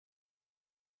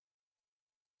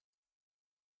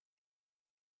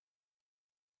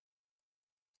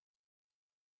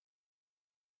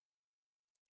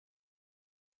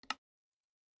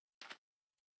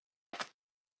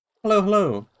Hello,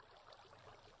 hello,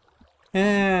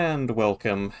 and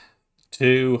welcome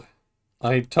to...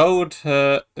 I told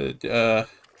her... I've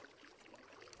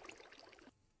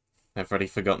already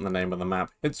forgotten the name of the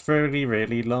map. It's really,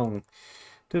 really long.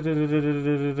 Told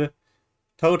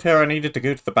her I needed to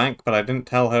go to the bank, but I didn't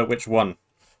tell her which one.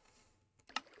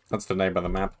 That's the name of the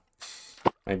map.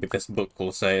 Maybe this book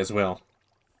will say as well.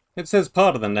 It says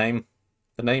part of the name.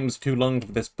 The name's too long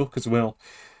for this book as well.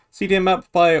 CD map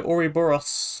by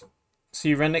Auribouros,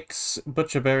 Syrenyx,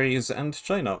 Butcherberries, and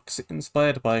Chiinox,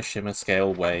 inspired by shimmer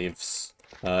scale waves.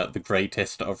 The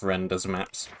greatest of renders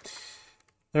maps.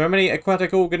 There are many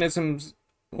aquatic organisms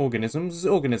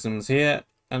here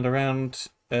and around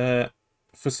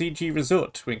Fusiji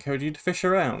Resort. We encourage you to fish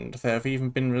around. There have even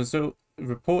been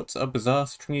reports of bizarre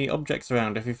stringy objects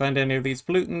around. If you find any of these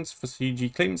pollutants,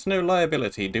 Fusiji claims no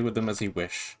liability. Do with them as you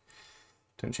wish.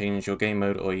 Don't change your game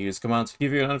mode or use commands to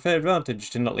give you an unfair advantage.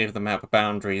 Do not leave the map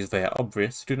boundaries. They are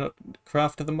obvious. Do not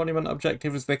craft the monument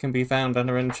objectives. They can be found and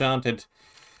are enchanted.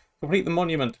 Complete the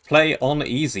monument. Play on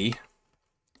easy.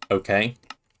 Okay.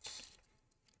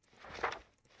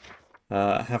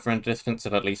 Have render distance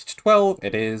at least 12.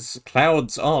 It is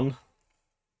clouds on.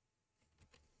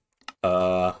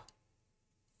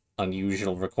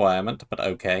 Unusual requirement, but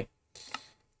okay.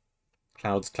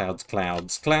 Clouds, clouds,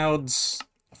 clouds, clouds.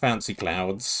 Fancy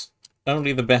clouds.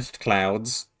 Only the best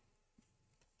clouds.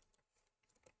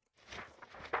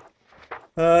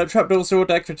 Trapdoors are all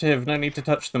decorative, no need to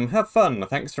touch them. Have fun!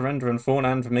 Thanks to Render and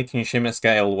Faunan for making shimmer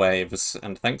scale waves,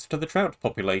 and thanks to the trout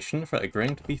population for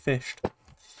agreeing to be fished. Should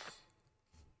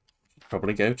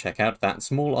probably go check out that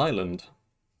small island.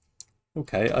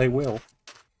 Okay, I will.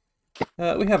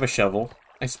 We have a shovel.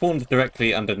 I spawned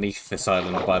directly underneath this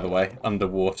island, by the way,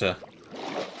 underwater.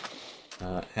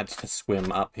 Had to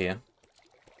swim up here.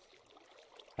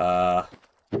 I'm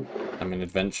in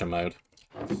adventure mode.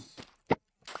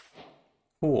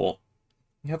 Cool.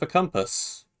 You have a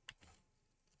compass.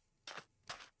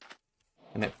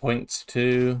 And it points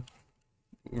to...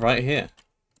 right here.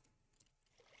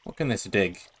 What can this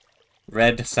dig?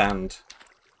 Red sand.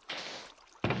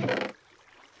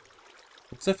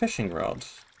 It's a fishing rod.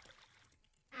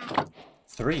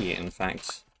 3, in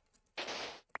fact.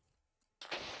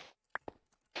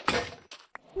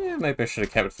 Yeah, maybe I should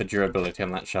have kept the durability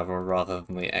on that shovel rather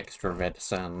than the extra red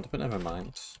sand, but never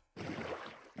mind.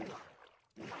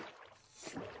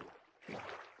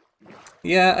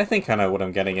 Yeah, I think I know what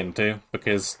I'm getting into,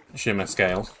 because shimmer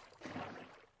scale.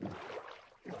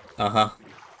 Uh-huh.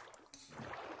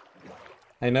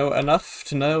 I know enough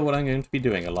to know what I'm going to be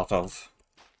doing a lot of.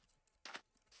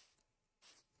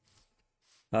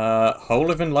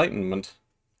 Hole of Enlightenment.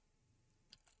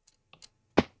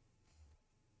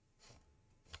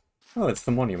 Oh, it's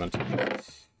the monument.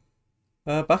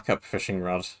 Backup fishing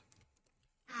rod.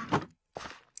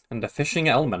 And a fishing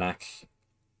almanac.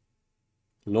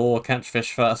 Lore, catch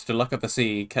fish faster, luck of the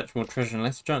sea, catch more treasure and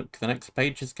less junk. The next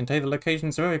pages contain the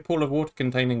locations of every pool of water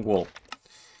containing wool.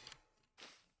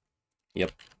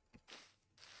 Yep.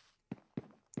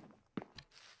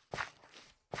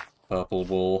 Purple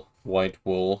wool, white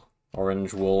wool,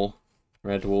 orange wool,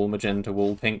 red wool, magenta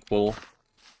wool, pink wool.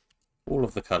 All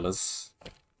of the colours.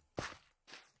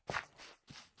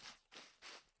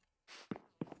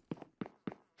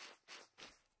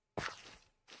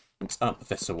 Let's up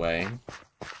this away.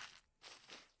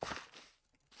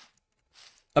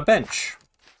 A bench.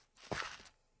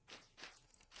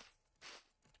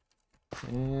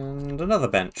 And another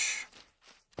bench.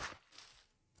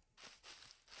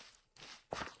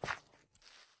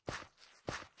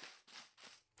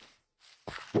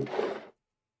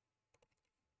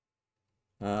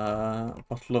 A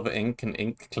bottle of ink and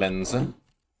ink cleanser.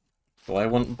 Do I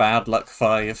want bad luck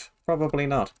 5? Probably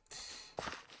not.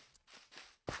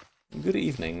 Good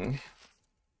evening.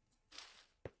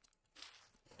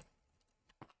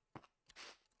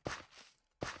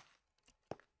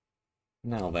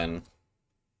 Now then.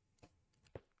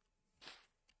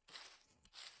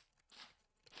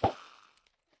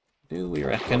 Do we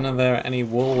reckon are there any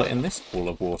wool in this pool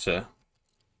of water?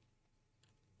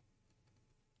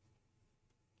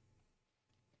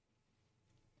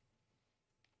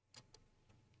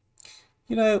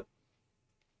 You know,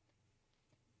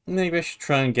 maybe I should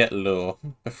try and get lure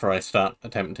before I start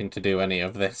attempting to do any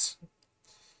of this.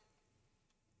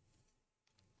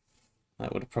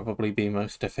 That would probably be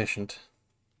most efficient.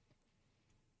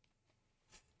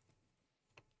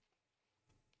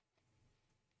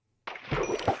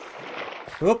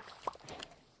 Whoop!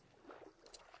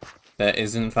 There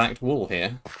is in fact wool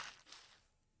here.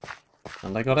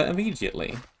 And I got it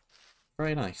immediately.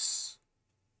 Very nice.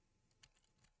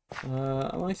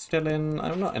 Am I still in...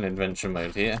 I'm not in adventure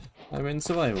mode here. I'm in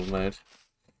survival mode.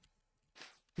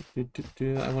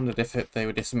 I wondered if they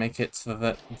would just make it so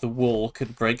that the wool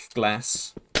could break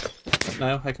glass. But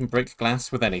no, I can break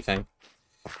glass with anything.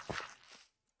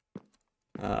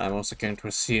 I'm also going to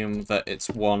assume that it's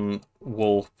one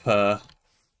wool per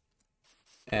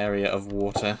area of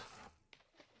water.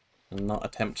 And not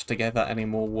attempt to gather any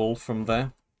more wool from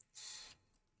there.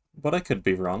 But I could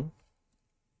be wrong.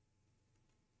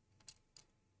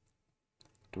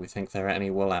 Do we think there are any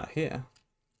wool out here?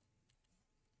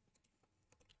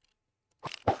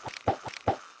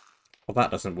 Well,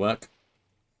 that doesn't work.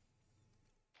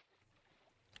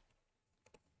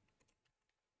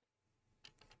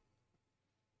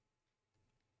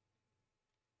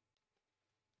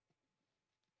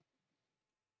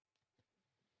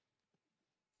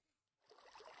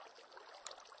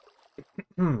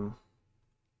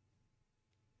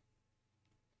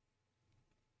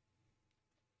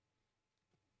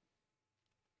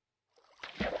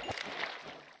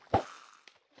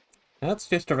 That's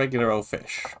just a regular old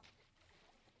fish.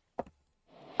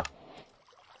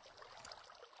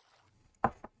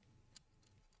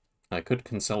 I could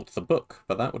consult the book,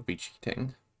 but that would be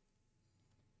cheating.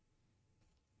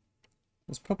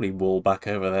 There's probably wool back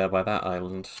over there by that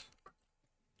island.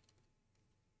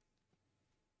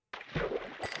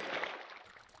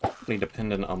 Probably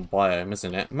dependent on biome,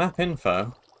 isn't it? Map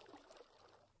info.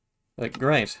 Like,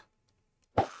 great.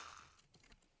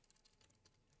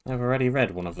 I've already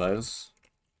read one of those.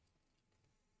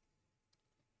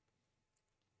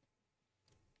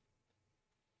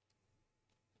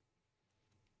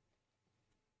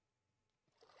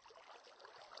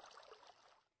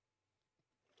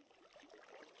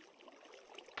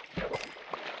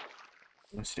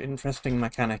 Most interesting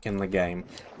mechanic in the game.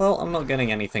 Well, I'm not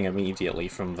getting anything immediately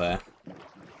from there.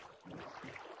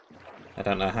 I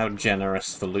don't know how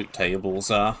generous the loot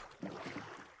tables are.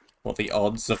 What the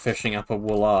odds of fishing up a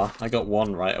wool are. I got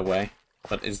one right away.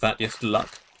 But is that just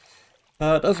luck?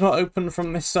 Does not open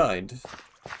from this side.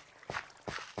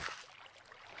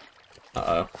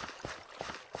 Uh-oh.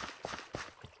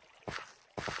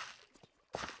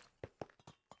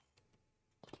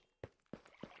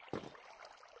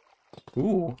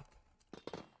 Ooh.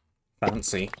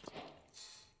 Fancy.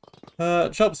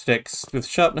 Chopsticks with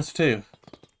sharpness 2.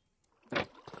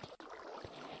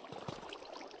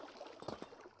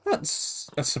 That's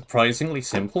a surprisingly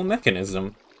simple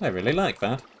mechanism. I really like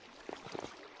that.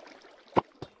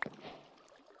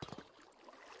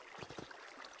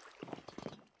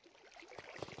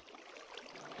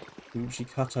 Fuji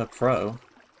Cutter Pro.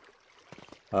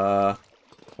 What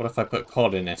if I put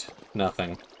cod in it?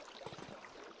 Nothing.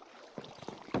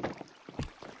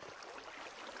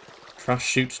 Trash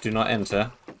chute, do not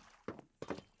enter.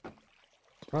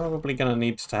 Probably gonna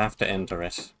need to have to enter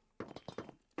it.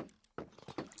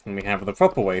 And we have the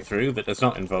proper way through that does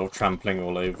not involve trampling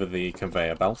all over the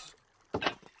conveyor belt.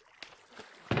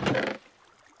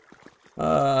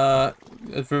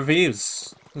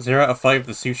 Reviews. 0 out of 5,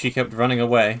 the sushi kept running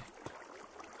away.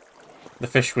 The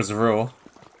fish was raw.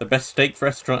 The best steak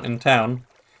restaurant in town.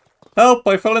 Help!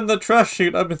 I fell in the trash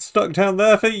chute! I've been stuck down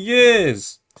there for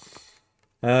years!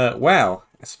 Wow.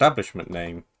 Establishment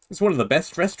name. It's one of the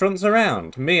best restaurants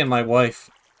around. Me and my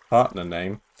wife, partner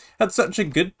name, had such a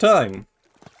good time.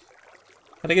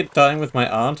 Had a good time with my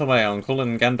aunt and my uncle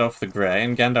and Gandalf the Grey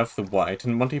and Gandalf the White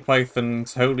and Monty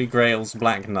Python's Holy Grail's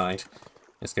Black Knight.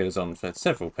 This goes on for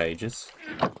several pages.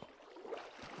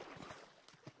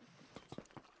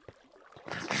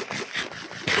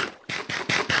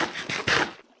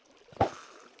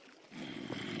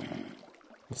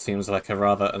 It seems like a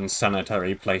rather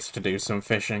unsanitary place to do some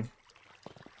fishing.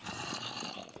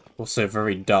 Also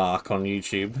very dark on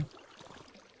YouTube.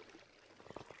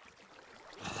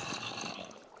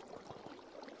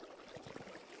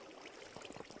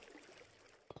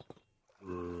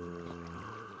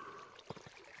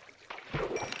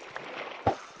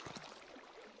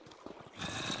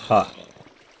 Huh.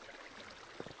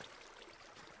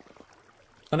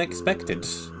 Unexpected.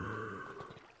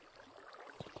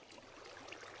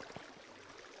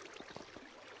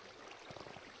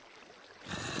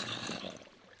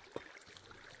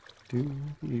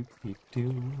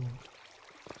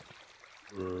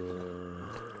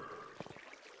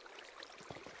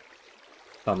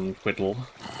 Thumb twiddle.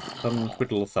 Thumb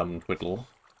twiddle, thumb twiddle.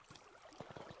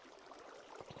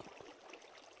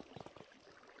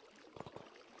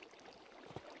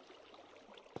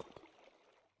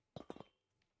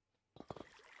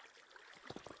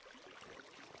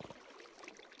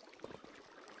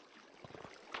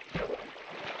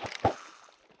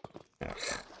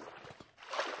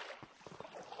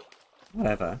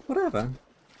 Whatever. Whatever.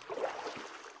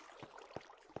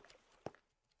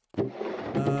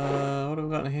 What have we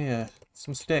got in here?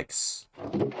 Some sticks.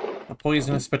 A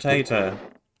poisonous potato.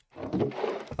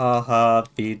 Ha ha,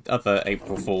 the other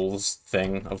April Fool's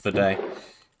thing of the day.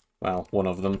 Well, one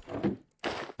of them.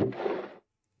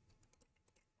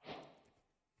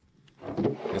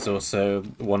 There's also,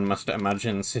 one must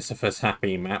imagine, Sisyphus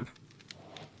Happy map.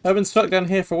 I've been stuck down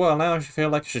here for a while now. I feel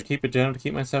like I should keep a journal to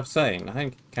keep myself sane. I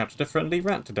encountered a friendly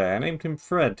rat today. I named him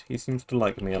Fred. He seems to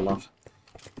like me a lot.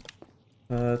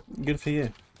 Good for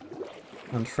you.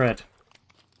 And Fred.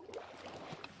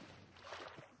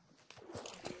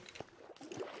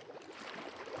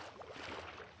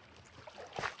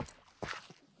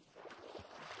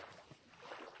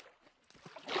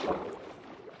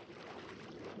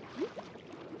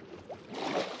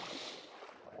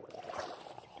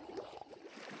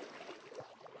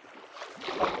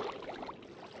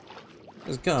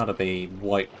 There's gotta be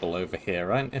white wool over here,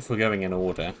 right? If we're going in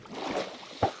order.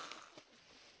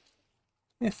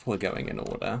 If we're going in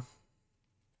order.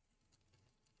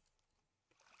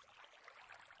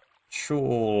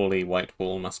 Surely white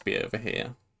wool must be over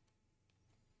here.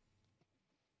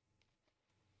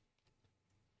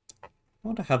 I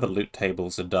wonder how the loot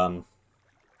tables are done.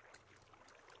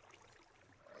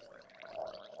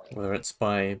 Whether it's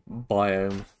by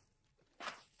biome.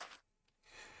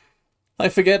 I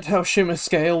forget how Shimmer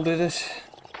Scale did it.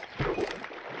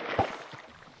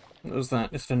 What was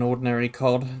that? Just an ordinary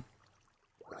cod?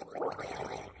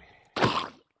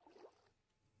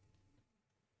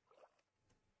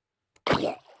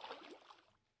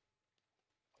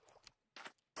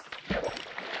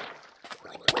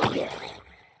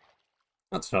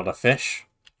 That's not a fish.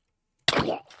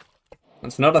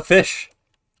 That's not a fish!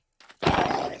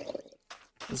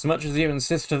 As much as you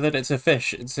insist that it's a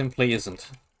fish, it simply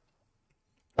isn't.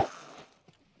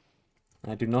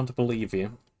 I do not believe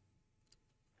you.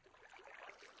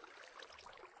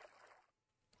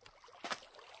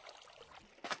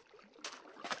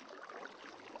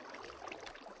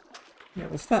 Yeah,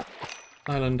 there's that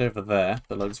island over there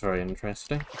that looks very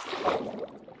interesting.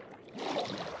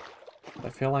 I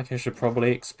feel like I should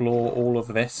probably explore all of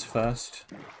this first.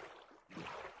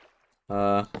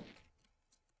 Random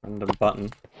button.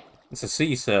 It's a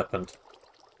sea serpent.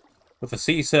 With a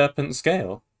sea serpent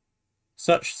scale.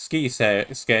 Such sea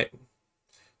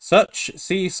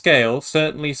scale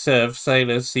certainly serves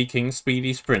sailors seeking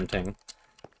speedy sprinting.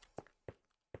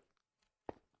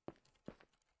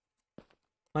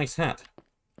 Nice hat.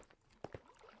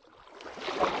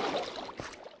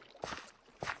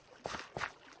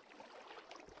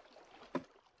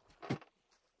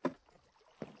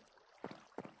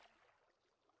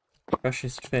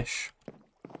 Freshest fish.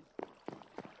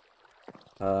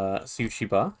 Sushi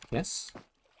bar, yes.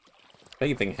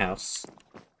 Bathing house.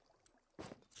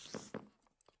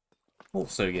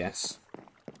 Also yes.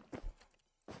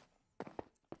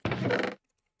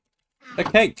 A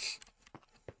cake!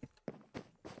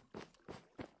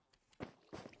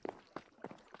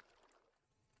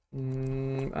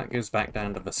 That goes back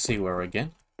down to the sewer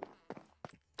again.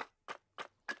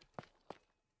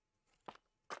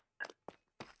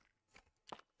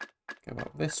 Go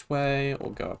up this way, or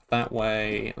go up that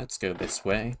way. Let's go this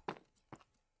way.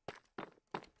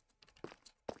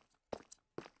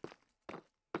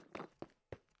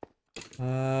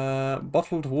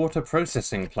 Bottled water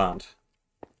processing plant.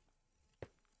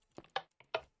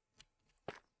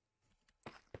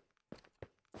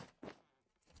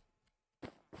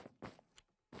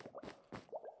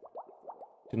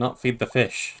 Do not feed the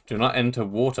fish. Do not enter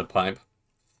water pipe.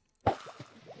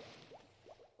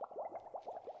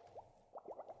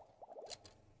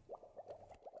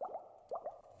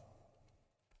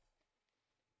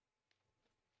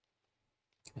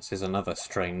 This is another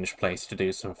strange place to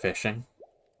do some fishing.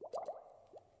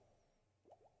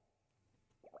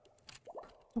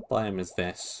 What biome is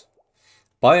this?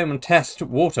 Biome test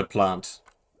water plant.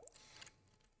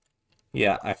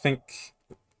 Yeah, I think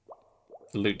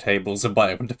the loot tables are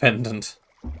biome dependent.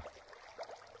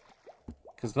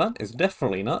 Because that is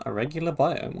definitely not a regular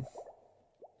biome.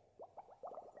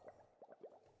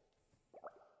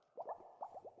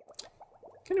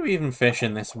 Can we even fish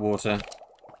in this water?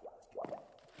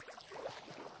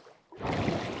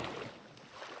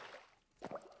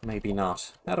 Maybe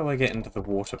not. How do I get into the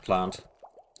water plant?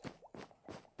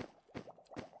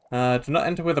 Do not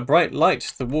enter with a bright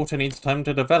light. The water needs time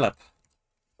to develop.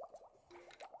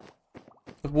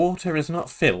 The water is not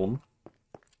film.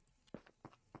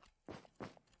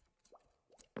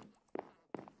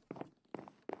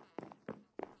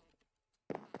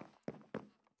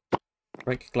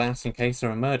 Break glass in case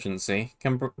of emergency.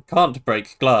 Can't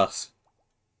break glass.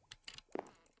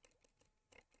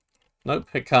 Nope,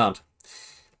 it can't.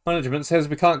 Management says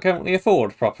we can't currently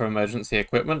afford proper emergency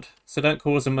equipment, so don't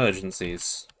cause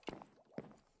emergencies.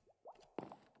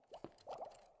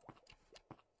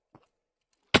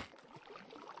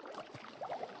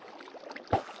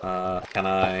 Can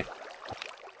I...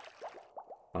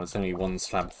 Well, it's only one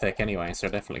slab thick anyway, so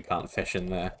I definitely can't fish in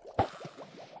there.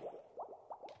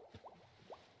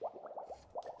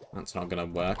 That's not gonna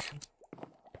work.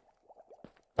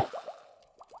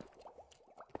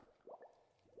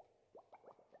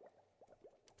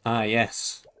 Ah,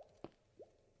 yes.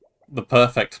 The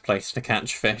perfect place to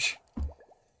catch fish.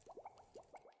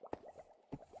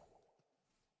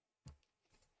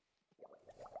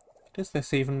 Does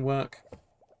this even work?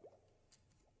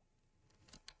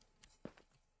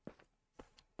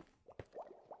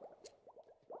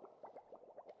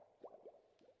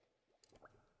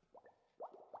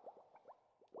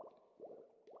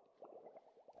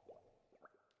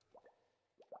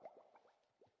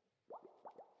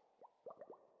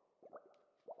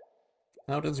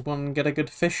 How does one get a good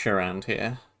fish around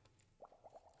here?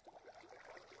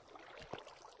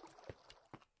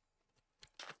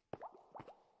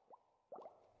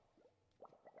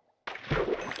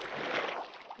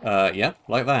 Yeah,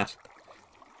 like that.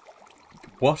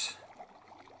 What?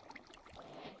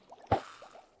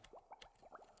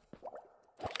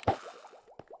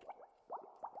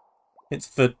 It's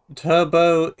the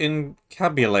turbo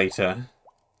encabulator.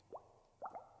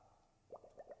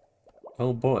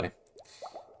 Oh boy.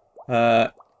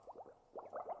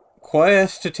 Quire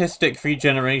statistic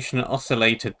regeneration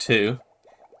oscillator 2.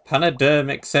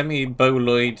 Panodermic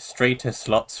semi-boloid strata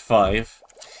slots 5.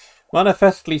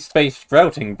 Manifestly spaced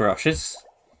routing brushes.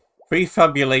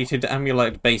 Prefabulated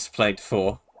amulite baseplate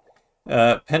 4.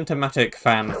 Pentamatic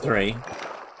fan 3.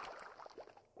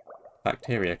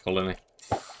 Bacteria colony.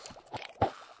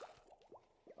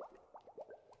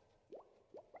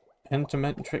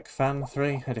 Pentametric fan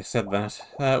 3, I just said that.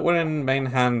 One in main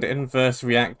hand, inverse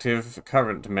reactive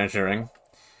current measuring.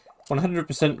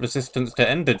 100% resistance to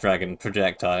Ender Dragon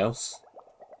projectiles.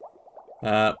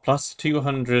 Plus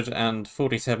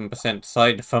 247%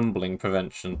 side fumbling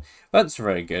prevention. That's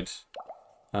very good.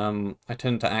 I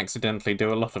tend to accidentally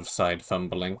do a lot of side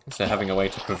fumbling, so having a way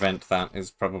to prevent that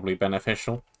is probably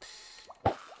beneficial.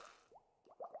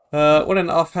 One in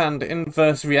offhand,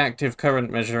 inverse reactive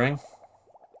current measuring.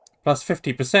 Plus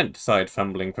 50% side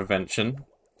fumbling prevention.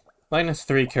 Minus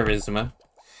 3 charisma.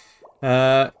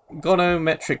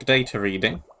 Gonometric data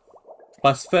reading.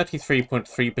 Plus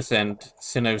 33.3%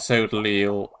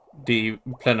 sinusoidal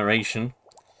depleneration.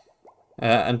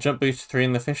 And jump boost 3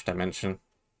 in the fish dimension.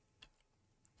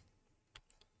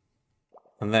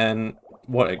 And then,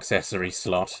 what accessory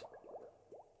slot?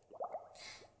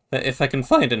 If I can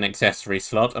find an accessory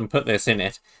slot and put this in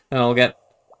it, then I'll get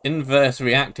inverse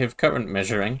reactive current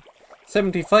measuring.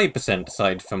 75%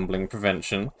 side fumbling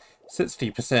prevention,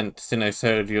 60%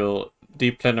 sinusoidal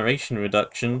depleneration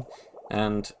reduction,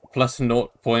 and plus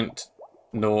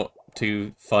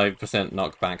 0.025%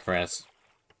 knockback res.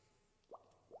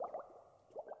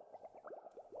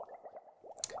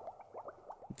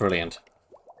 Brilliant.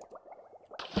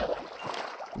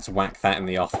 Let's whack that in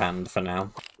the offhand for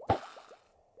now.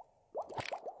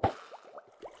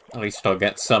 At least I'll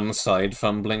get some side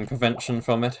fumbling prevention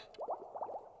from it.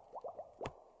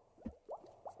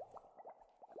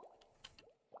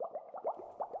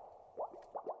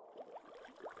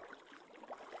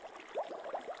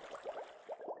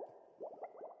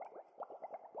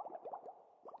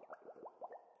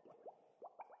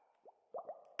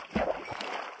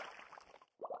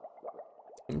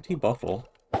 Empty bottle.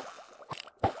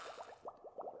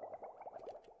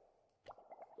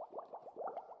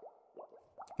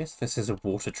 Guess this is a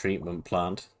water treatment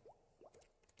plant.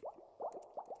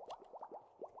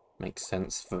 Makes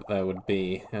sense that there would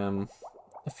be a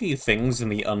few things in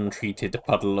the untreated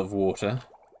puddle of water.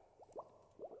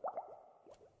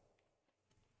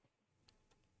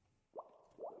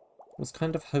 Was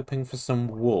kind of hoping for some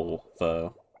wool,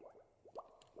 though.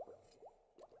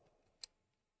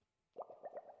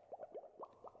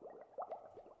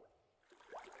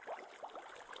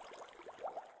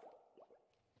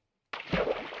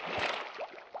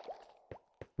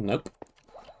 Nope.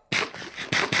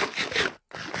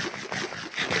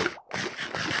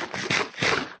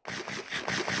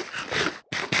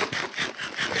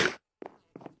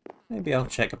 Maybe I'll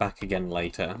check back again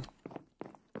later.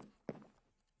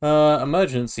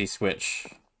 Emergency switch.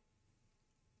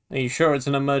 Are you sure it's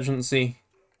an emergency?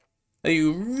 Are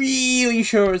you really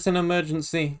sure it's an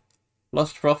emergency?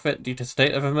 Lost profit due to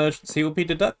state of emergency will be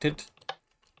deducted.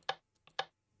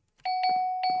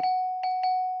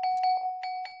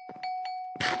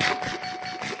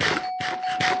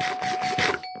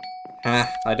 Ah,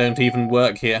 I don't even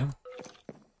work here.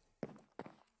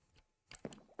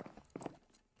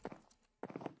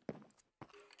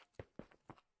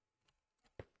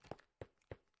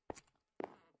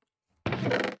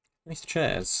 Nice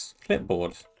chairs.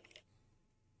 Clipboard.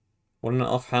 Wouldn't it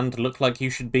offhand look like you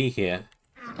should be here?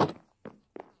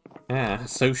 Ah,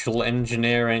 Social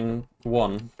Engineering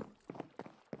 1.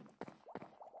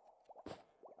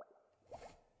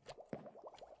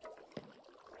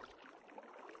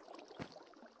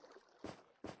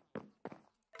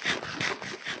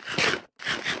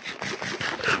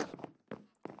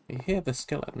 I hear the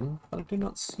skeleton, but I do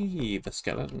not see the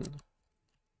skeleton.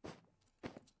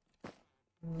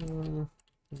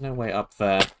 There's no way up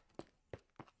there.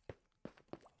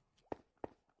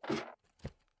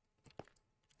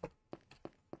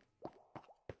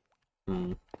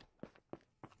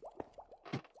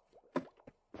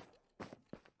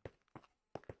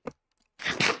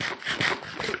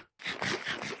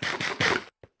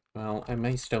 Well, I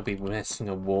may still be missing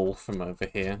a wall from over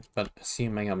here, but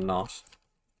assuming I'm not,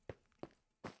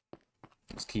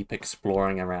 let's keep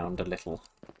exploring around a little.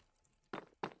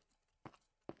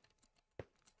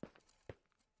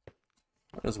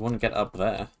 Where does one get up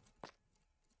there?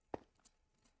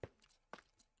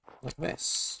 Like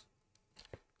this.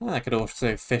 Ah, I could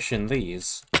also fish in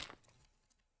these.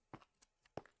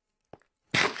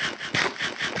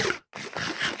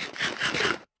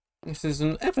 This is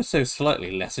an ever so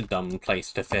slightly less dumb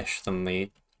place to fish than the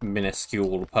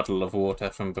minuscule puddle of water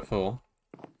from before.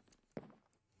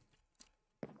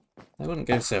 I wouldn't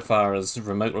go so far as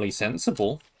remotely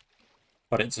sensible,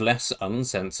 but it's less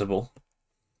unsensible.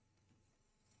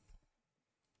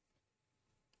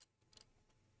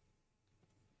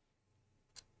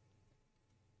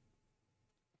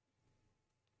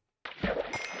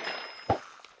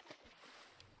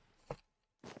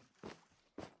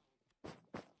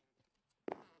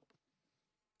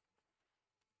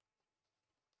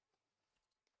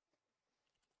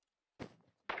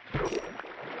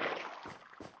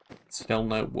 Still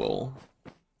no wool.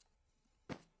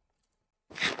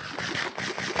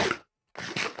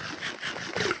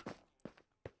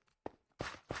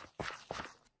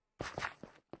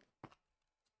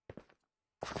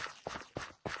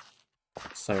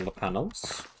 Solar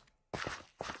panels.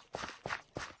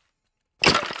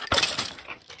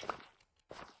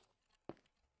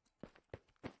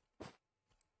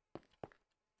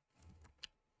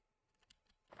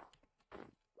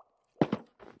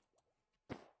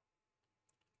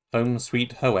 Home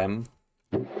sweet hoem.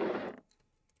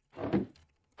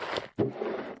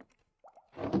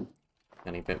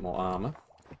 Any bit more armor.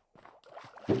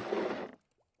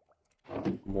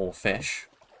 More fish.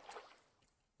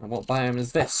 And what biome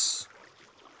is this?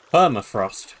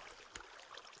 Permafrost.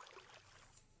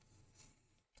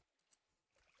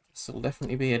 This'll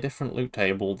definitely be a different loot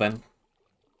table then.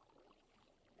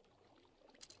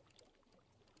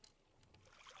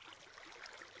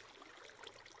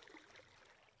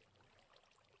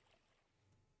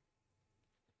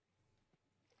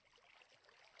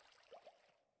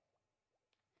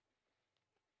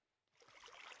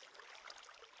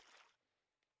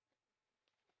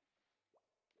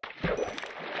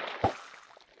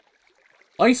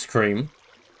 Ice cream?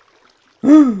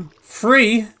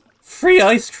 Free? Free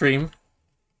ice cream?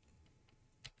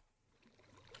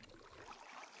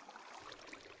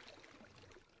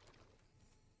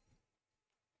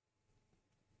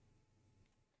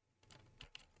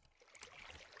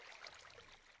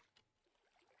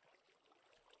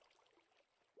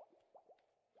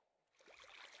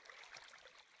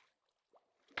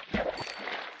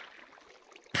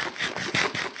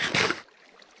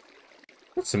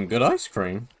 That's some good ice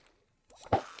cream.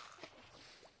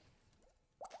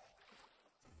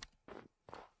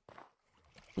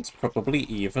 It's probably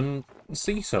even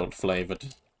sea salt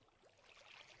flavored.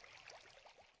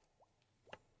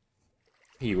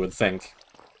 You would think.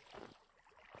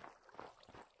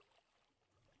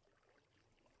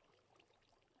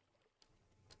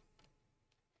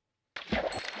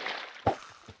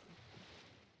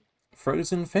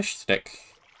 Frozen fish stick.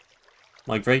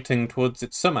 Migrating towards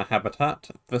its summer habitat,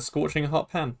 the scorching hot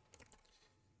pan.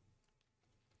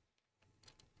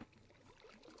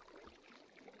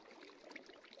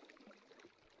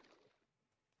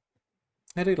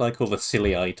 I do like all the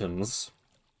silly items.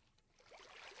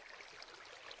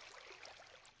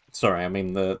 Sorry, I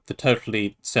mean the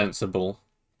totally sensible,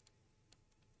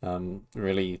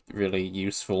 really, really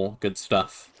useful, good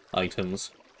stuff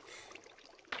items.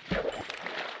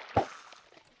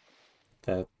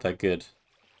 They're good.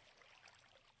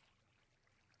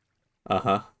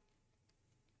 Uh-huh.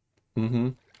 Mm-hmm.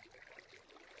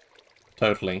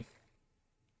 Totally.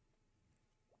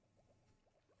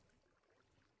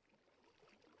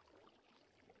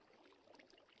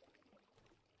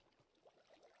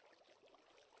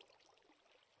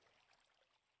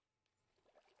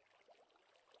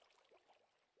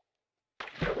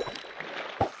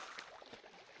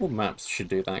 All maps should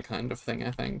do that kind of thing, I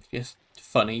think. Just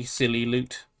funny, silly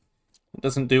loot. It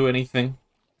doesn't do anything.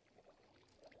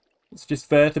 It's just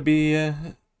there to be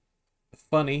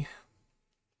funny.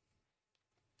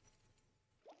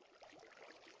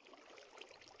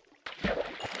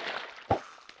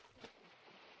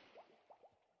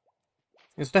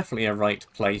 It's definitely a right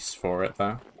place for it,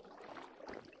 though.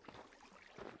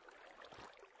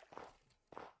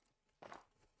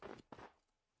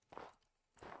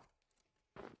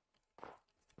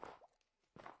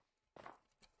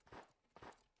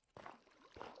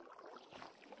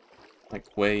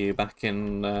 Like way back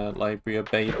in Library of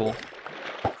Babel.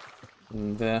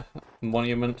 And the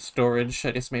monument storage,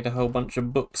 I just made a whole bunch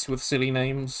of books with silly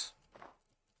names.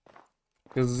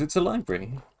 Because it's a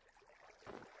library.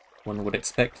 One would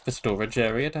expect the storage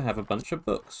area to have a bunch of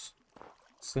books.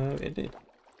 So it did.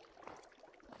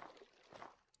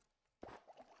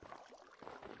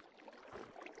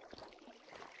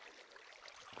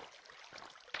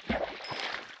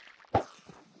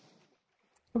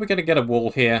 Are we going to get a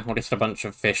wall here, or just a bunch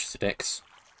of fish sticks?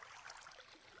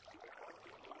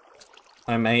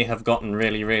 I may have gotten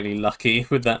really, really lucky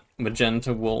with that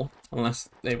magenta wool, unless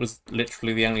it was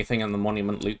literally the only thing in the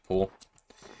monument loot pool.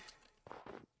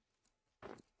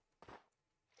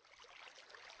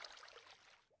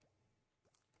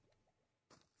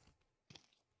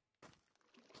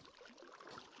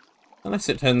 Unless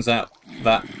it turns out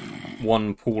that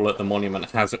one pool at the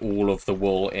monument has all of the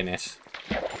wool in it,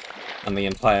 and the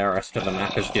entire rest of the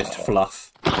map is just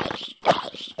fluff.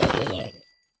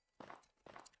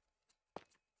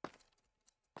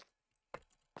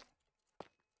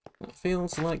 That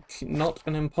feels like not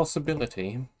an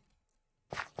impossibility.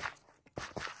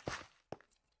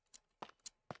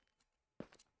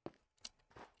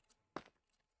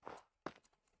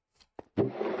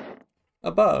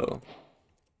 A bow.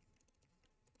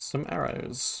 Some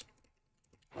arrows.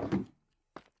 The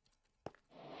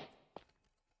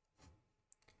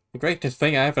greatest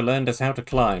thing I ever learned is how to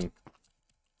climb.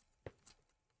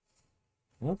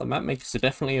 Well, the map makers are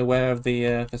definitely aware of the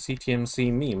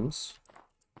CTMC memes.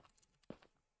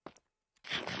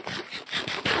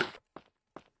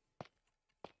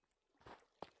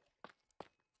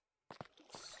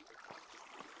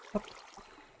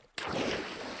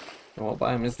 What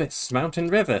biome is this? Mountain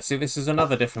River. See, this is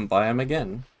another different biome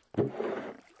again.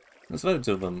 There's loads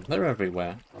of them. They're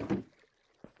everywhere.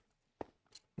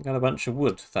 Got a bunch of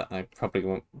wood that I probably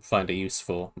won't find a use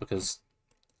for, because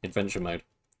adventure mode.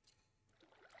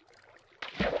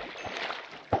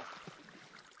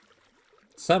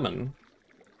 Salmon.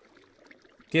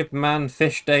 Give man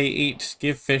fish day eat,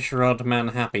 give fish rod man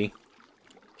happy.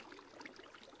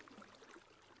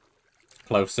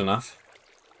 Close enough.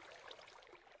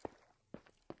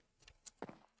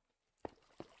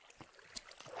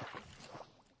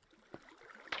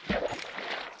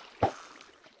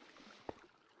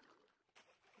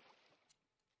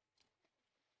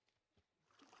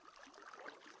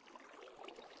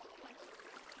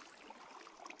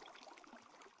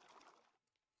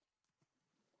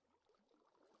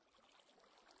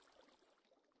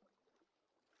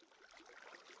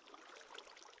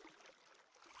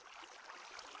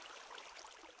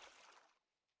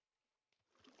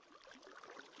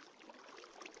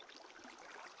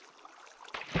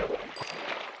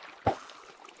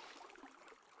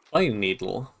 Flame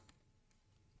needle.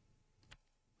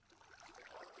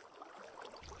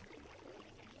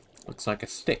 Looks like a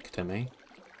stick to me.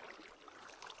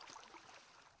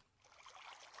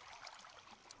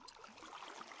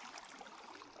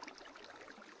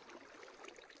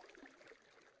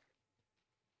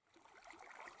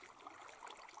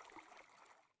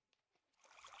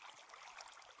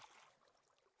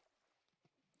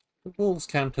 The walls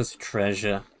count as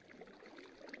treasure,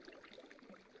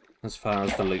 as far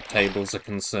as the loot tables are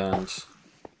concerned.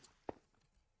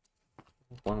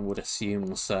 One would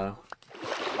assume so.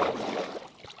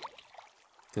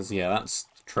 Because, yeah, that's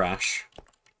trash.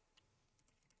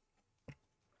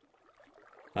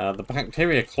 The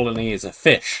bacteria colony is a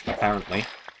fish, apparently.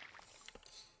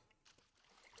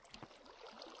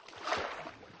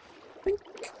 I think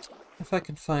if I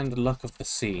could find the luck of the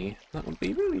sea, that would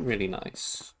be really, really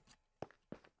nice.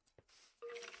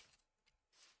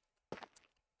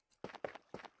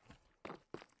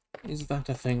 Is that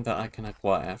a thing that I can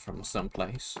acquire from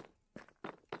someplace?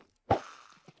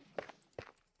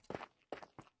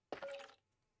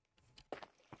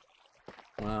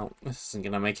 Well, this isn't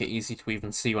going to make it easy to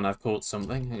even see when I've caught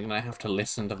something. I'm going to have to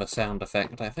listen to the sound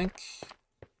effect, I think.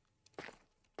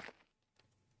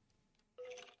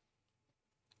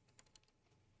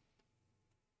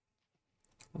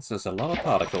 This is a lot of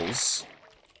particles.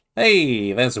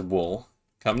 Hey, there's a wool.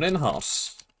 Coming in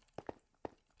hot.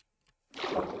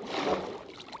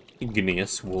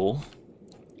 Igneous wool.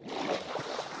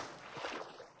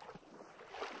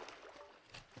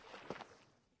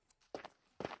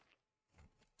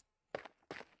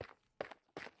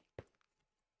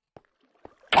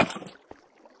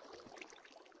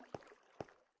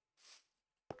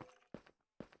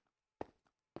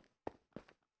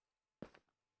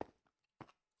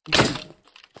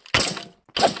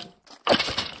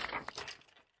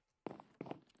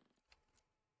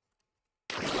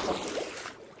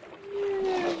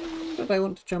 Did I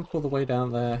want to jump all the way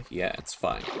down there? Yeah, it's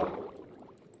fine.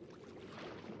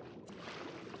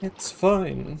 It's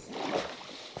fine.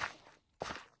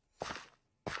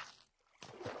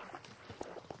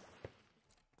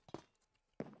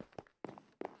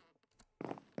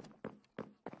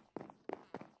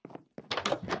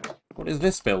 What is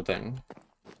this building?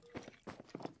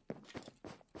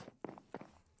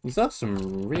 These are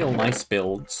some real nice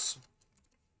builds.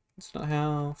 It's not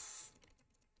health.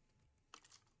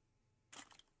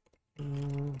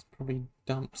 Let's probably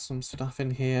dump some stuff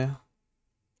in here.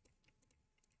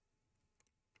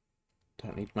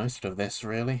 Don't need most of this,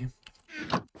 really.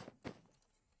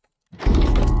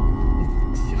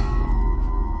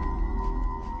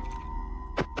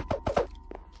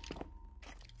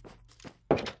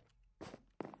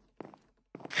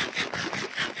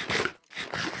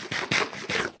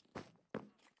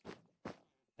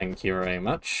 Thank you very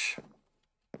much.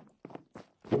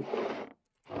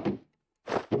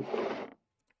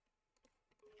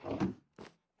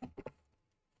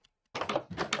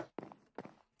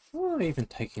 Why am I even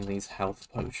taking these health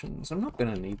potions? I'm not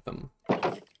going to need them.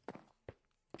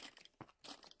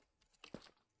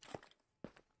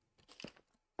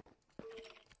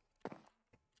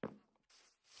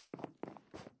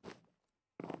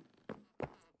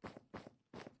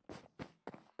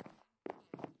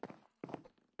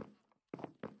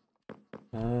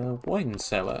 Wine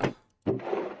cellar.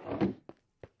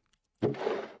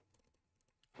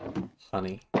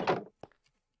 Honey.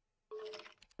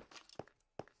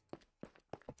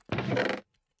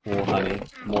 More honey,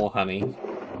 more honey,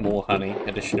 more honey,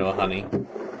 additional honey.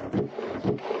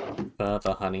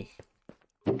 Further honey.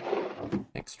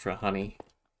 Extra honey.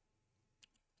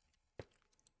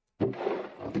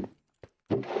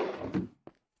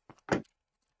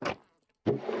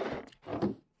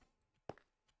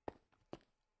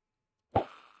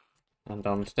 And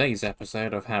on today's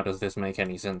episode of How Does This Make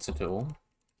Any Sense at All?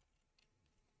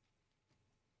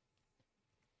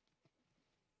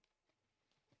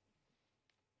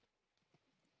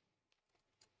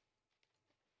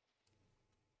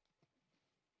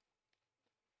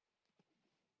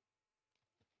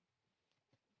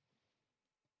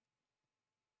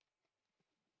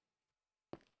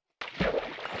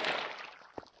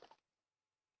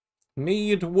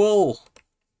 Mead wool!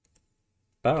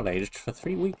 Barrel aged for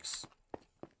 3 weeks.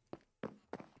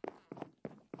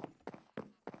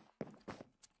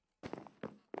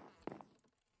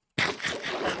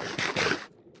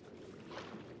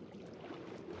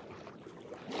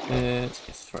 Let's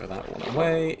just throw that one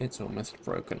away, it's almost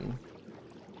broken.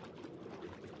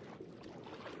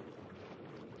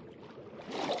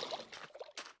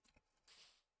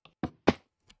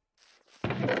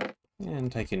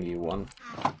 And take a new one.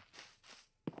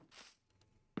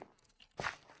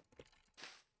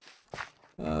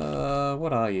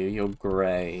 What are you? You're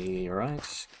grey,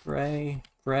 right? Grey,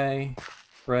 grey,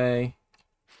 grey.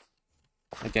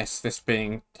 I guess this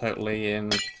being totally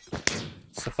in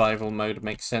survival mode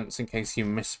makes sense in case you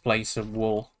misplace a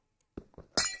wool.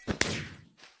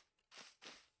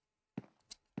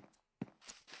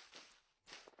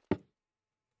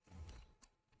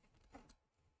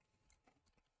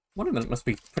 One of them must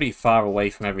be pretty far away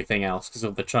from everything else because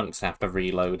all the chunks have to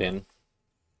reload in.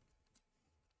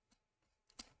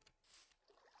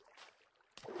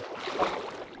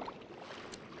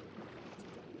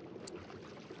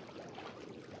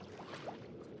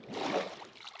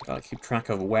 Gotta keep track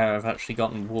of where I've actually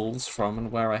gotten wools from and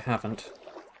where I haven't.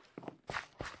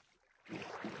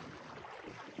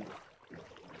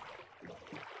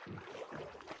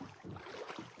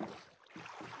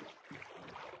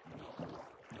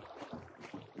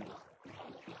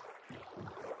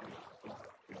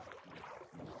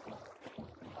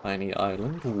 Tiny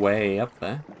island way up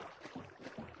there.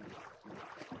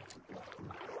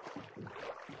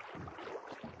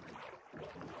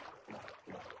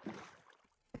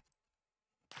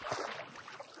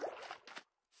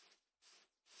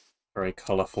 Very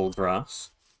colourful grass.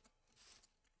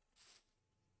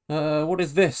 What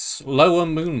is this? Lower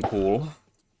moon pool.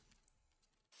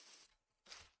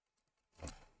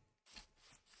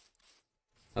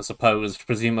 As opposed,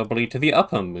 presumably, to the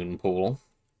upper moon pool.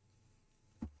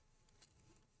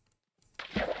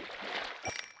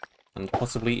 And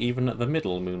possibly even at the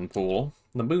middle moon pool.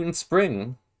 The moon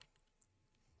spring.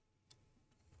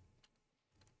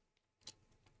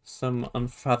 Some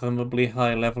unfathomably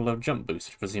high level of jump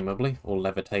boost, presumably, or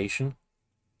levitation.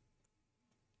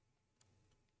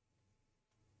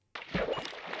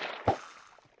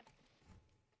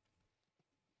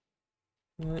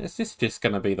 Is this just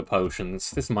gonna be the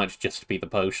potions? This might just be the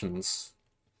potions.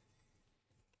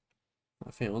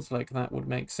 That feels like that would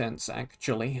make sense,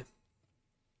 actually.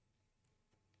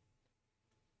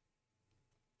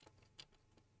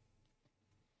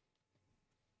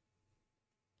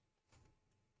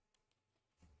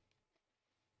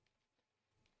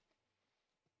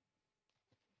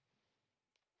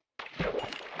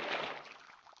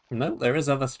 No, there is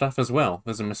other stuff as well.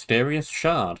 There's a mysterious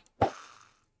shard.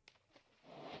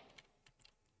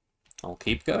 I'll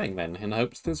keep going then, in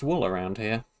hopes there's wool around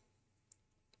here.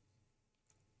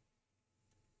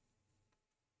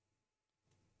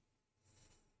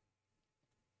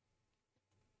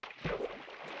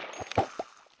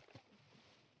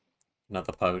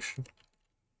 Another potion.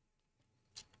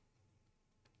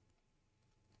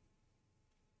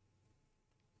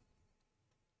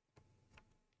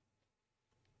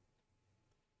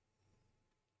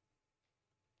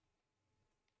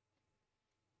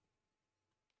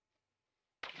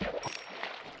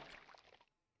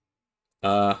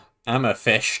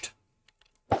 Amethyst.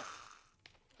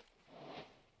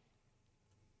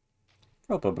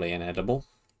 Probably inedible.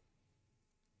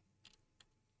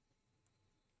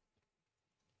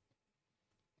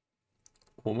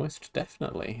 Almost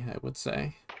definitely, I would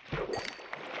say.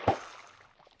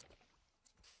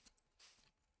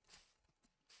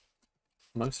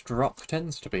 Most rock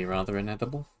tends to be rather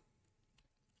inedible.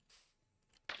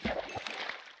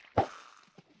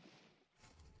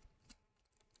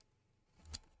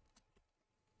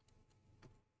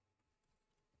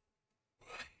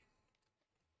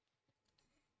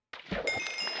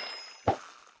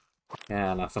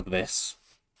 Yeah, enough of this.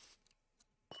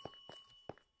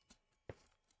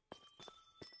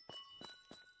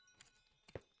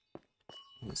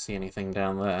 Don't see anything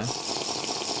down there.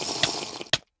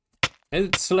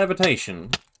 It's levitation.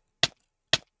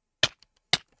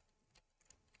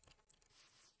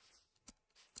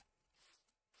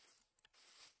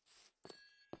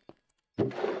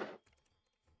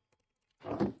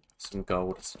 Some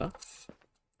gold stuff.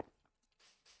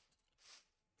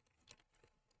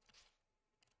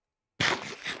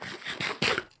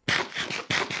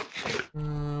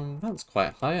 That's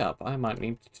quite high up. I might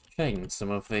need to change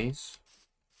some of these.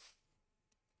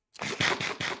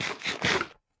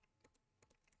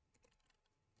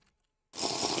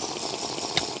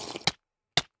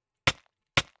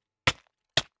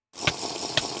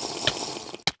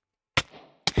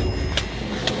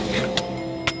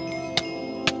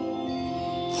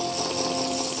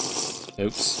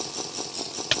 Oops.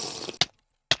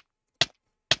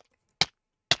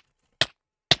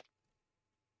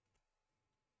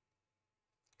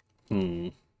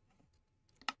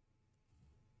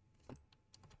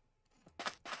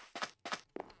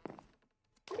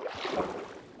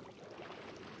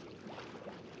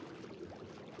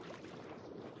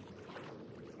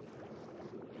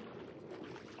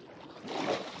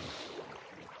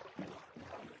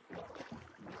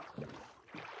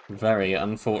 Very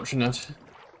unfortunate.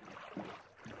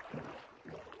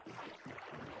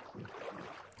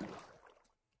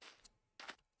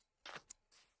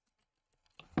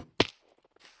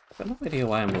 I've no idea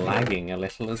why I'm lagging a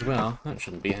little as well. That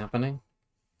shouldn't be happening.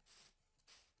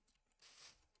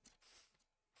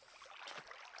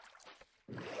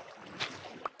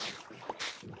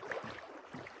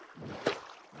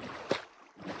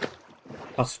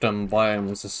 Custom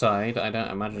biomes aside, I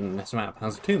don't imagine this map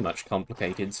has too much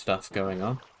complicated stuff going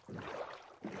on.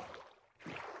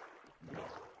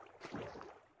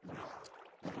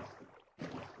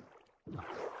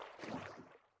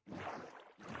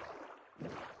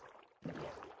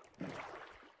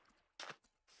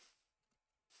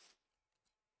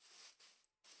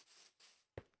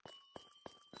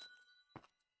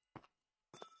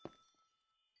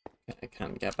 I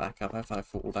can't get back up if I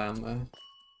fall down there.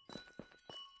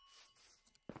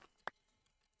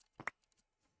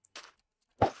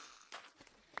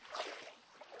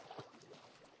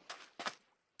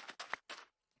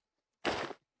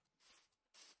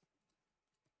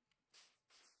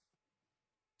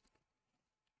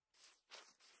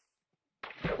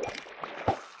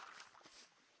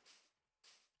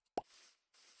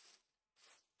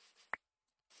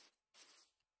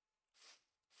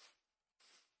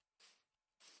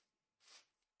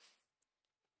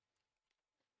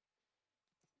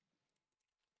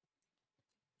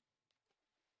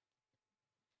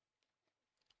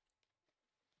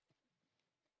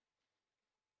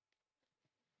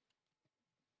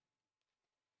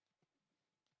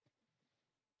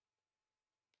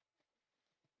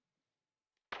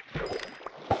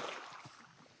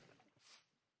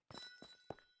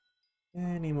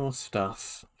 Any more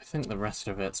stuff? I think the rest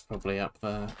of it's probably up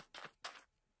there.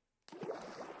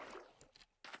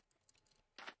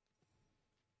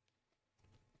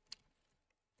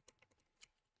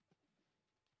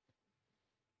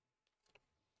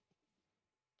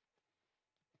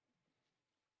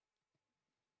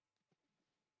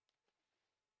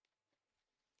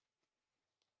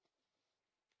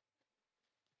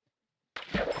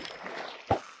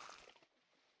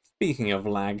 Speaking of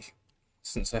lag,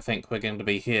 since I think we're going to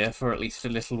be here for at least a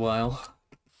little while,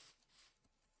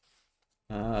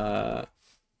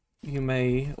 you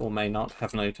may or may not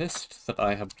have noticed that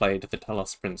I have played the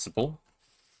Telos Principle.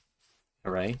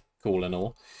 Hooray, cool and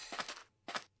all.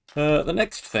 The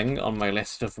next thing on my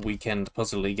list of weekend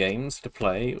puzzly games to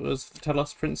play was the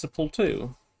Telos Principle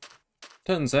 2.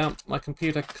 Turns out my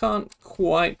computer can't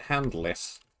quite handle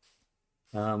it.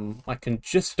 I can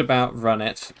just about run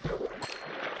it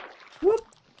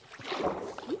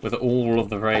with all of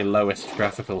the very lowest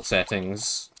graphical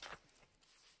settings.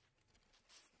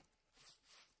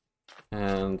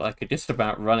 And I could just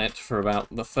about run it for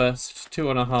about the first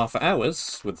 2.5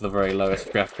 hours with the very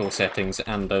lowest graphical settings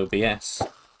and OBS.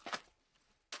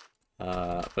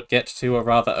 But get to a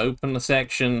rather open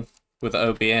section with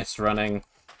OBS running,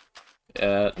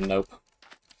 nope.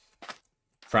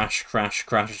 Crash, crash,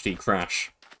 crashty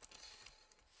crash.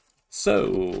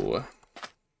 So,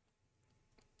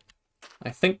 I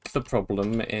think the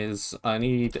problem is I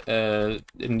need a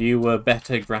newer,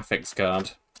 better graphics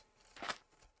card.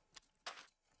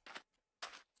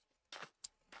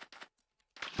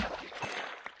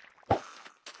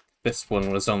 This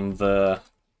one was on the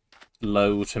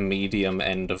low to medium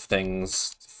end of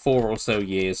things 4 or so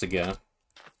years ago.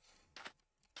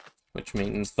 Which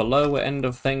means the lower end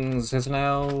of things has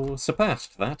now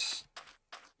surpassed that.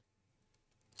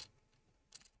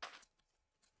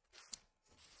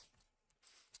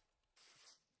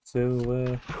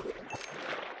 So,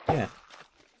 yeah.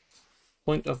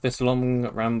 Point of this long,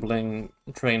 rambling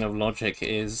train of logic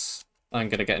is I'm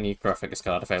gonna get a new graphics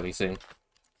card fairly soon.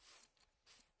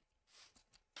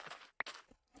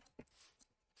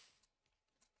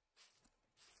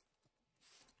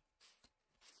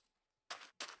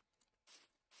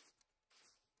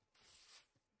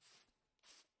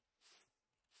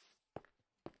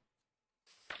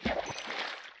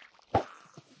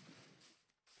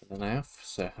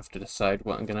 So I have to decide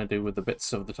what I'm going to do with the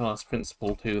bits of the Telos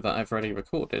Principle 2 that I've already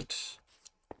recorded.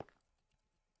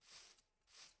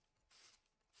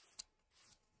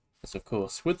 Because of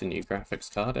course, with the new graphics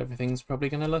card, everything's probably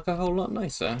going to look a whole lot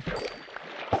nicer.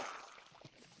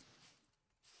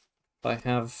 I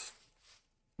have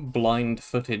blind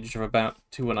footage of about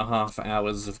 2.5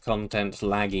 hours of content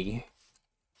laggy,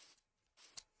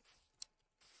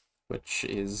 which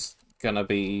is gonna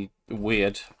be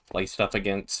weird, placed up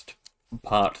against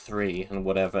Part 3 and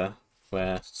whatever,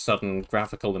 where sudden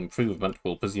graphical improvement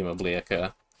will presumably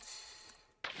occur.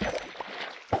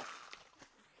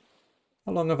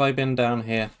 How long have I been down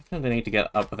here? I kind of need to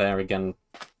get up there again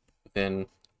within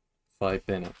 5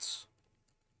 minutes.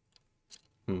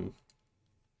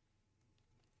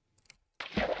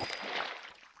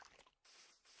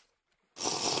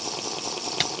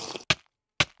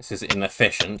 This is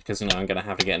inefficient, because now I'm going to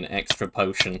have to get an extra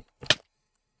potion.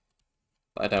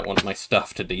 But I don't want my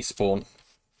stuff to despawn.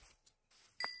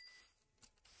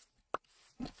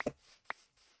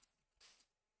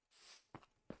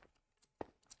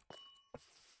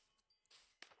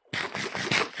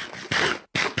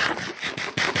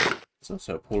 There's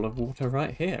also a pool of water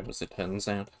right here, as it turns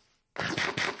out.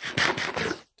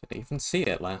 Didn't even see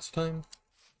it last time.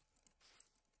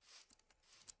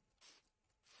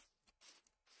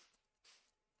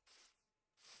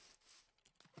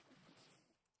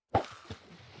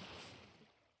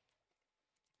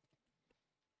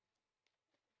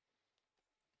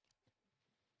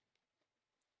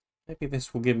 Maybe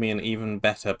this will give me an even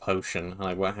better potion, and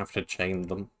I won't have to chain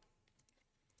them.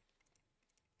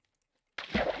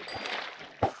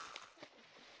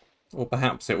 Or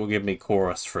perhaps it will give me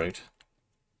chorus fruit.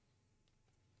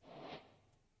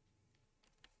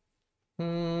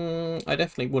 I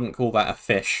definitely wouldn't call that a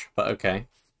fish, but okay.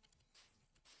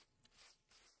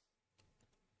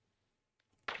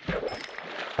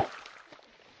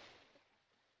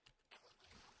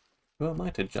 Who am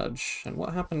I to judge? And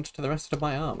what happened to the rest of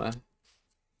my armor?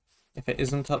 If it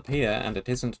isn't up here, and it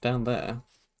isn't down there.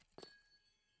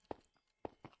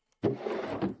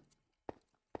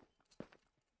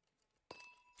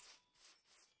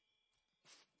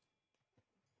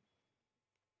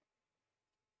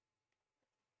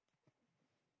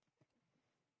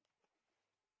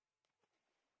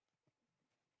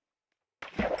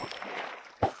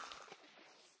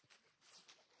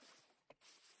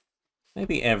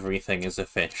 Maybe everything is a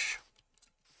fish.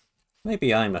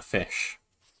 Maybe I'm a fish.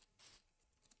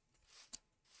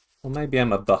 Or maybe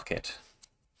I'm a bucket.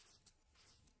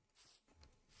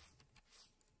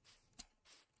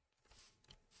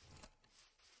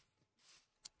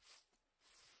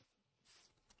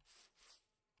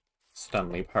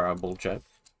 Stanley Parable joke.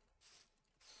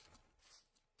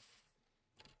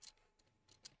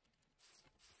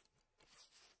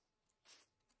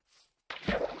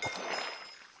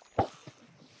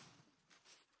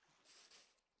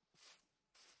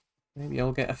 Maybe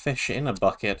I'll get a fish in a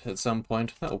bucket at some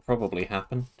point. That'll probably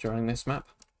happen during this map.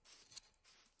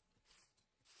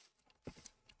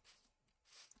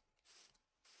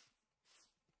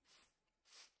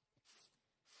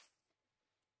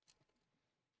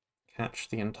 Catch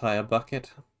the entire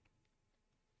bucket.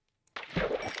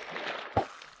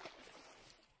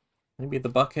 Maybe the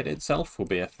bucket itself will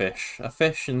be a fish. A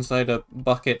fish inside a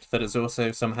bucket that is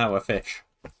also somehow a fish.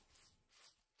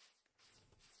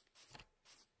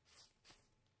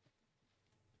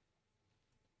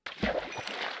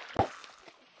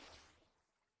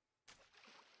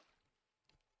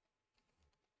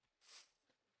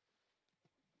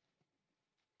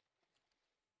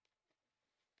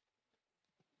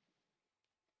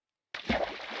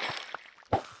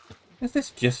 Is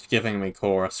this just giving me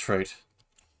chorus fruit?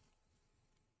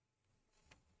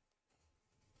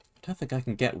 I don't think I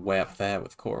can get way up there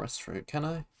with chorus fruit, can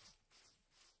I?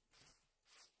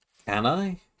 Can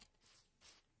I?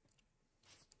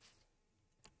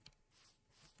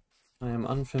 I am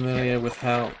unfamiliar with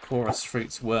how chorus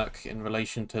fruits work in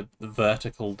relation to the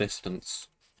vertical distance.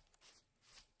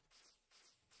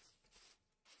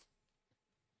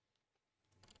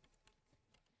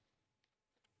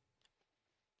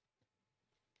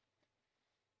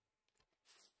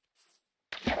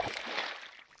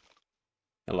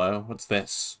 Hello, what's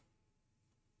this?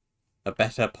 A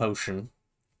better potion.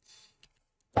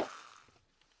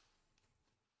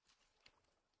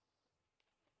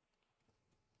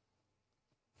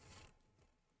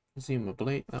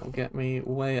 Presumably, that'll get me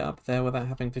way up there without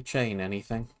having to chain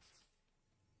anything.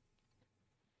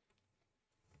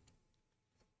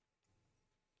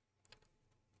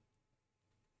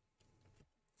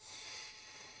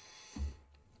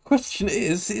 Question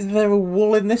is there a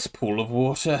wool in this pool of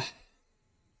water?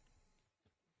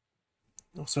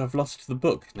 Also, I've lost the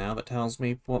book now that tells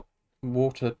me what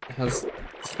water has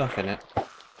stuff in it.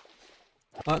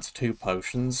 That's 2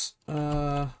 potions.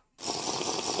 Let's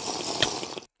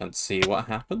see what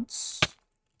happens.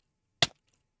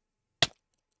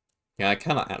 Yeah, I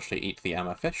cannot actually eat the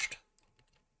amethyst.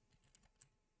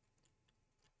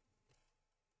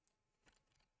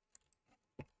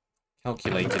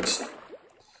 Calculated.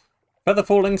 Feather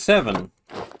falling 7.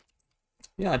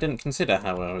 Yeah, I didn't consider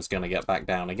how I was going to get back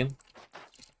down again.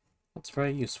 That's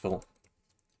very useful.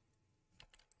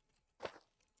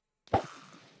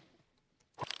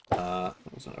 That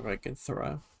wasn't a very good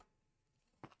throw.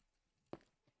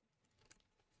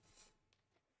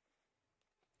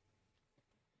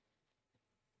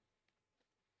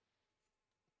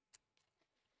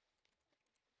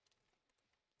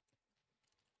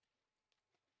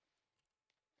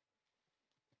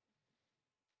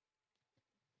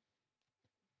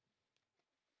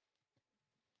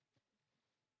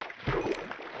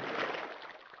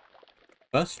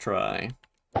 First try.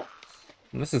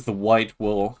 And this is the white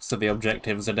wool, so the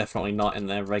objectives are definitely not in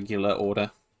their regular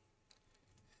order.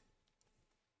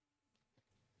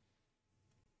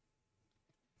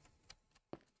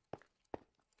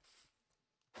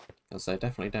 Because I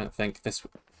definitely don't think this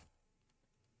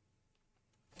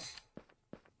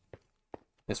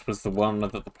was the one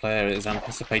that the player is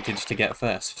anticipated to get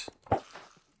first.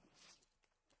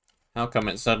 How come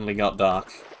it suddenly got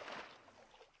dark?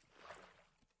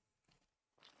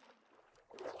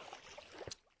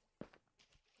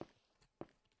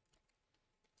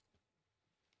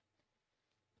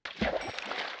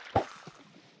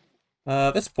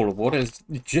 This pool of water is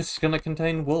just going to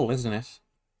contain wool, isn't it?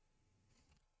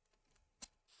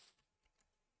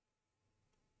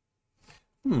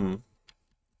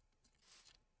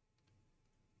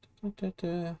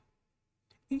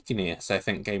 Igneous, I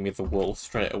think, gave me the wool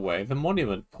straight away. The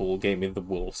monument pool gave me the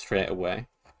wool straight away.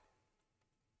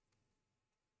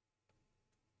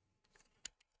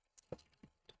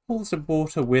 Pools of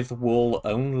water with wool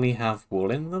only have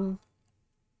wool in them?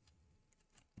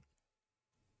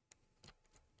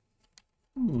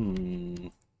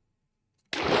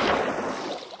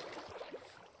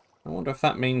 I wonder if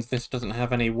that means this doesn't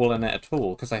have any wool in it at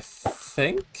all, because I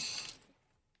think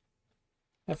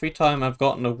every time I've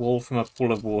gotten a wool from a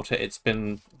pool of water, it's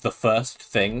been the first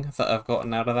thing that I've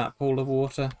gotten out of that pool of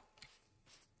water.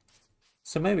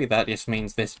 So maybe that just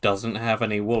means this doesn't have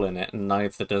any wool in it, and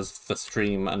neither does the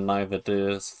stream, and neither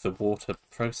does the water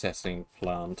processing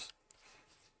plant.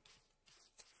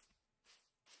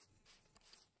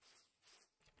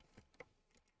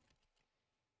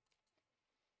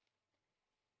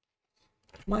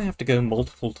 Might have to go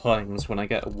multiple times when I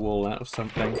get a wool out of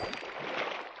something.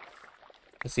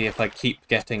 To see if I keep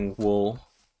getting wool.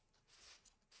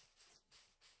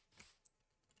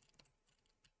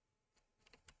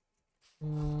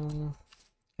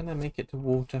 Can I make it to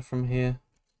water from here?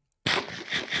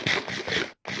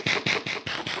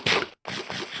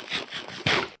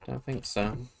 Don't think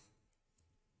so.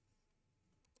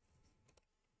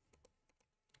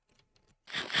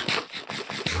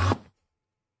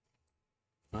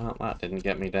 Well, that didn't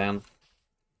get me down.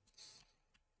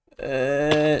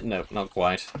 No, not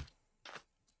quite.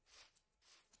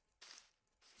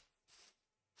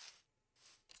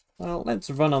 Well, let's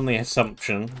run on the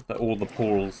assumption that all the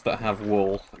pools that have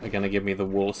wool are going to give me the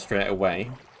wool straight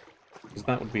away, because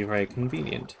that would be very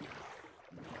convenient.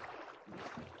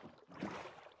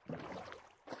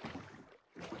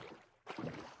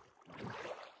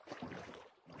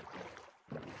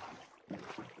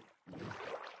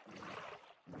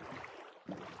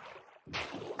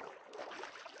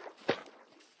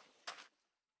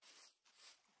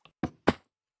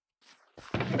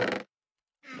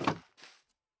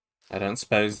 I don't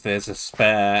suppose there's a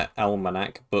spare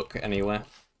almanac book anywhere.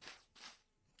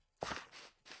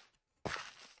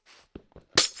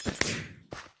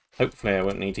 Hopefully I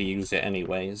won't need to use it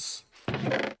anyways.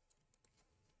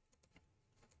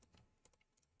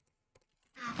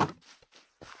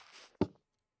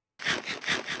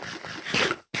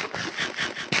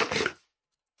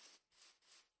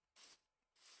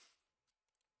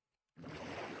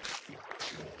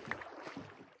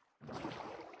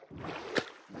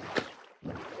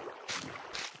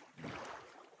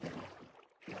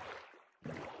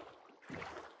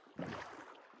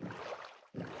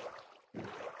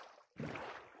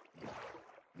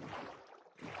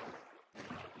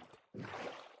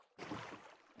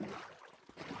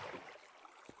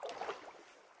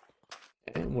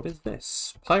 And what is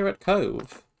this? Pirate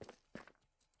Cove.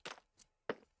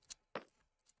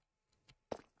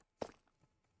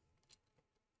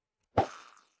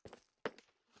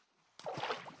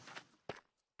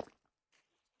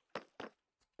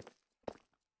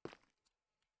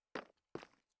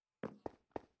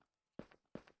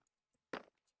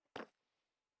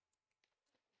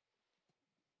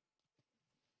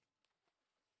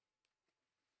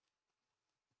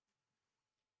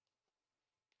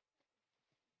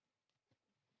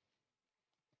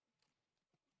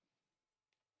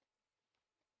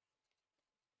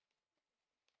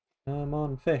 Come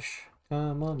on, fish.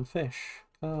 Come on, fish.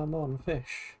 Come on,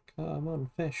 fish. Come on,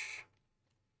 fish.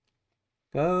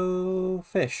 Go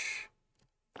fish.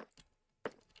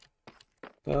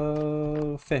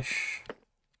 Go fish.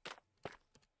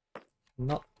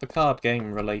 Not the card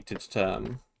game related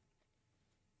term.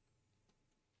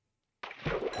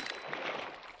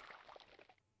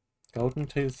 Golden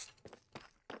tooth.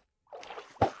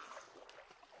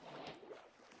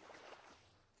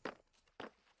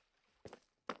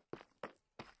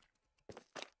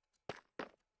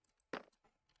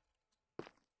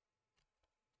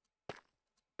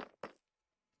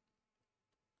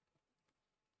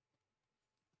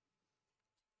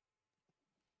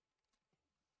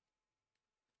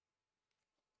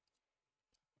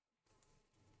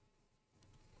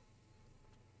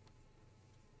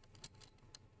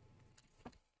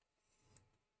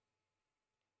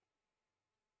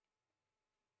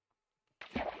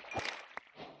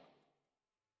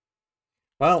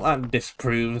 Well, that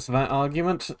disproves that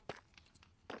argument.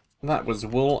 That was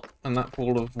wool, and that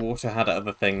pool of water had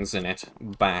other things in it.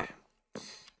 Bah.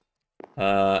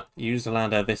 Use a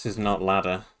ladder. This is not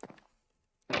ladder.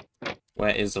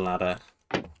 Where is ladder?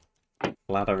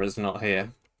 Ladder is not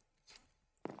here.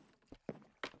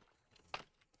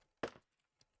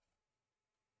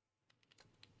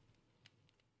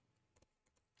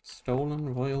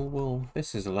 Stolen royal wool.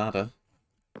 This is a ladder.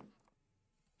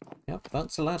 Yep,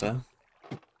 that's a ladder.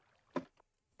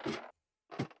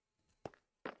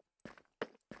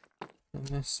 And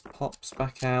this pops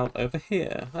back out over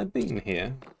here. I've been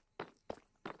here.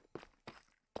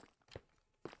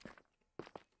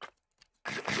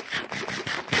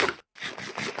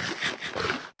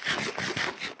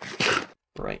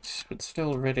 Right, would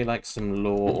still really like some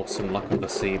lore or some luck of the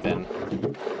sea then.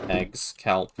 Eggs,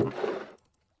 kelp,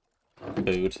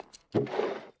 food.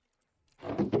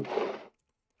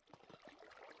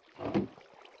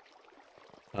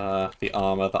 The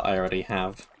armor that I already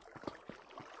have.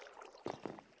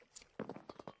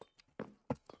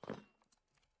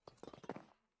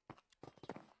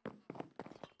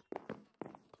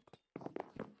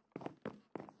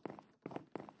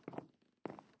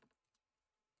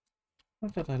 Where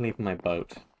did I leave my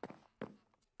boat?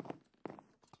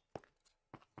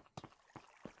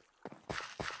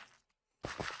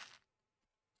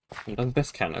 And does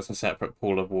this count as a separate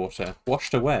pool of water?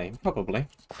 Washed away? Probably.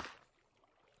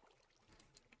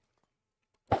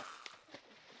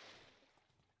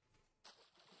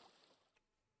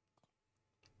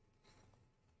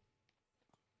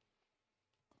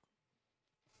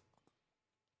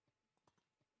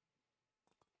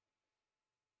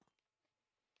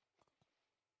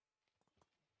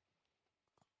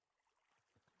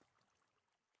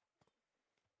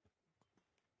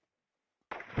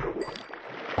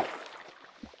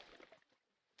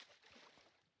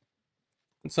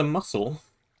 It's a mussel.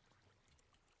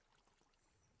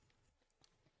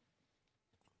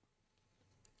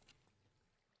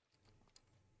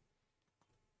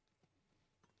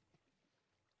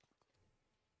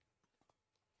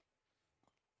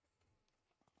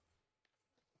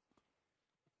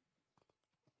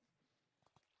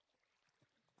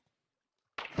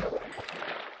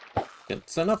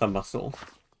 It's another mussel.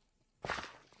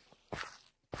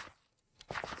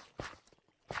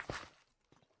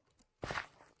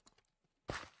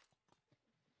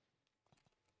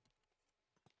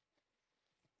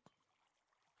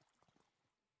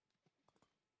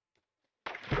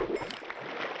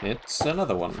 It's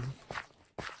another one.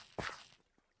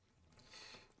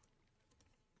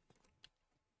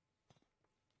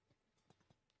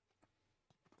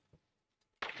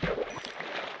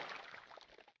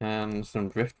 And some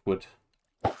driftwood.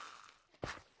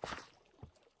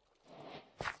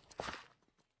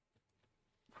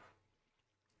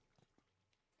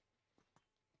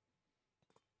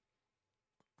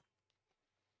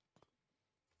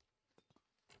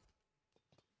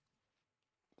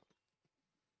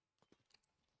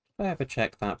 Did I ever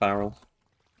check that barrel?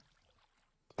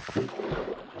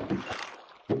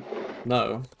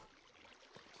 No.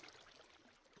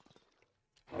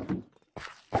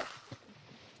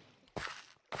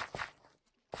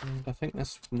 And I think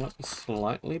this might be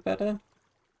slightly better.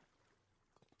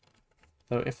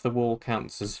 Though if the wall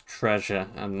counts as treasure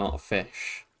and not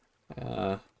fish,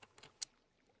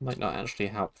 might not actually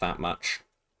help that much.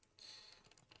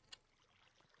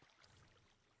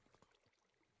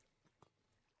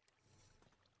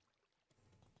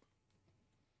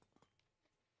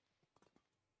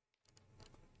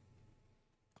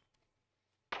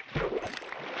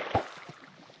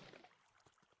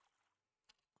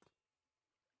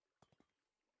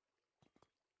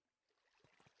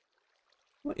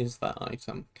 What is that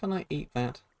item? Can I eat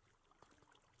that?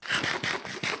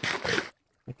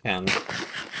 I can.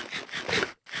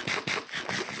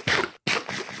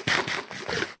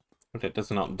 But it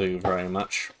does not do very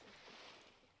much.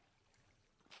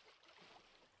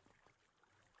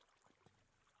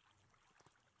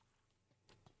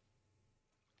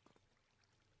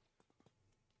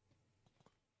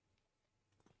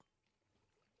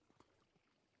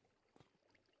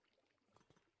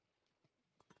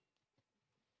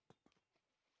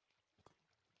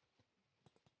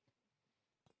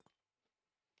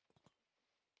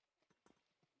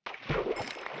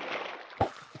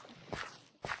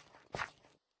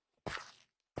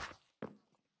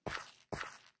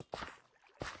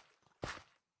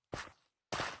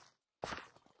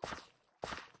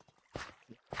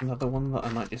 Another one that I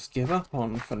might just give up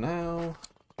on for now.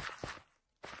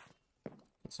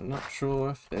 Because I'm not sure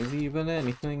if there's even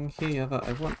anything here that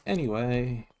I want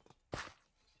anyway.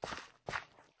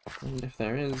 And if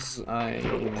there is,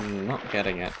 I'm not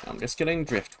getting it. I'm just getting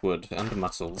driftwood and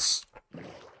mussels.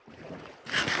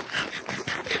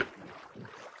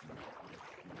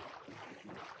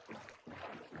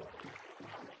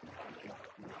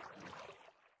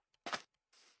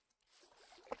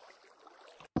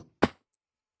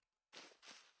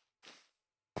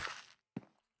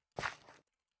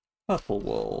 Purple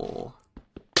wool.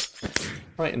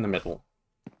 Right in the middle.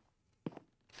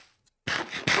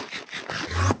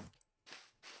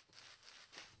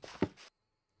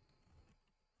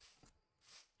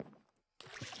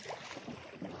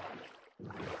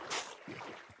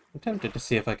 I'm tempted to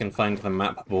see if I can find the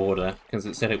map border, because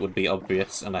it said it would be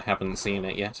obvious, and I haven't seen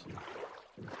it yet.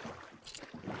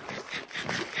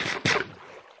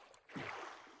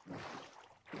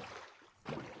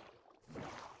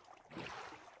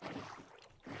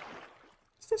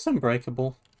 Is this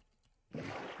unbreakable?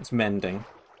 It's mending.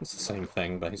 It's the same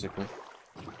thing, basically.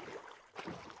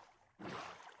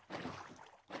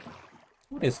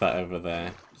 What is that over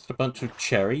there? Just a bunch of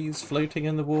cherries floating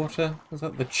in the water? Is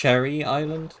that the cherry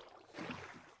island?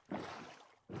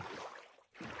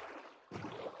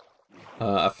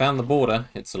 I found the border.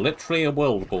 It's literally a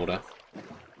world border.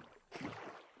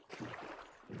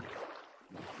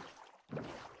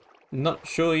 Not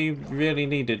sure you really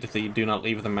needed the do not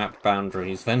leave the map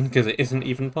boundaries then, because it isn't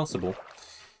even possible.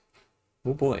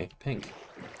 Oh boy, pink.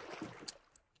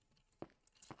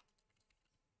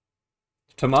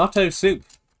 Tomato soup.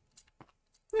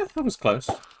 Yeah, that was close.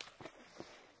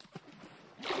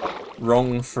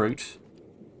 Wrong fruit.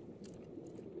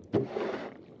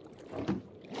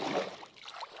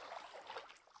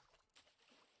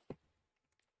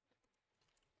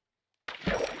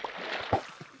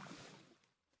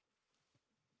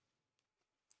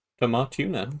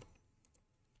 Tomatuna.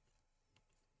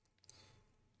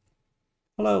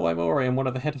 Hello, I'm Ori. I'm one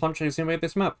of the head honchos who made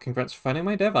this map. Congrats for finding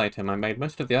my dev item. I made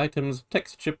most of the items,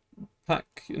 texture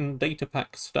pack and data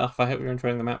pack stuff. I hope you're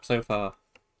enjoying the map so far.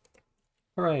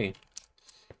 Hooray.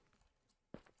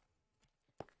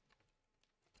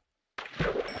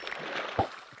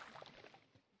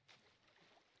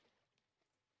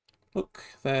 Look,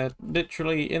 they're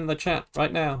literally in the chat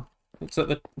right now. It's at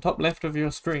the top left of your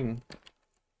screen.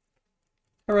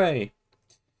 Hooray.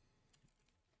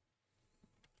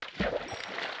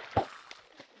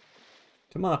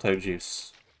 Tomato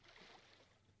juice.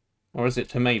 Or is it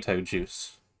tomato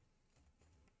juice?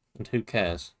 And who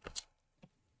cares?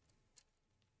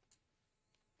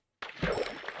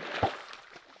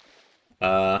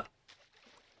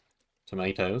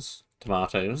 Tomatoes.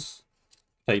 Tomatoes.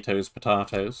 Potatoes,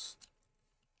 potatoes.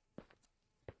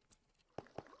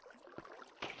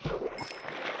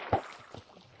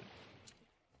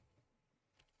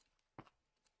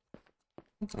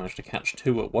 I managed to catch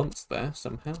two at once there,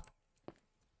 somehow.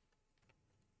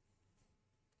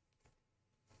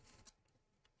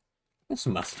 This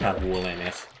must have wool in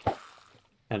it.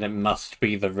 And it must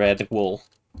be the red wool.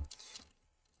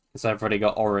 Because I've already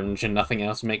got orange and nothing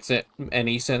else makes it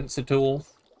any sense at all.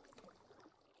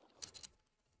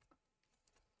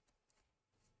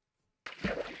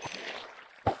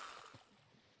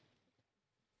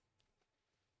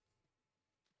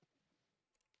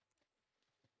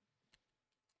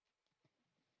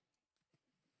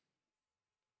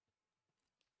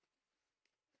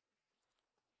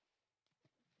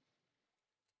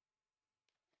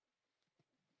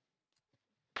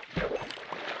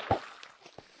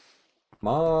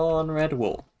 Come on, red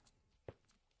wool.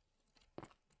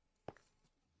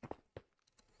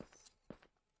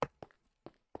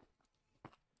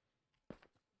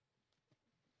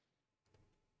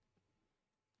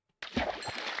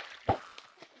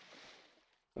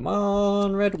 Come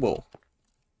on, red wool.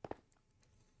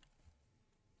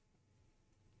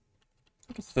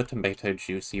 What does the tomato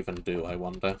juice even do, I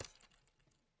wonder?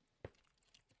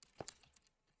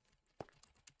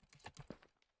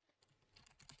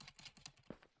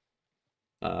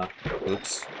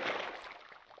 Oops.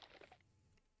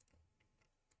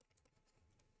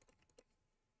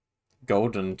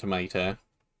 Golden tomato.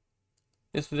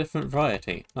 It's a different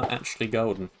variety, not actually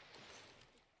golden.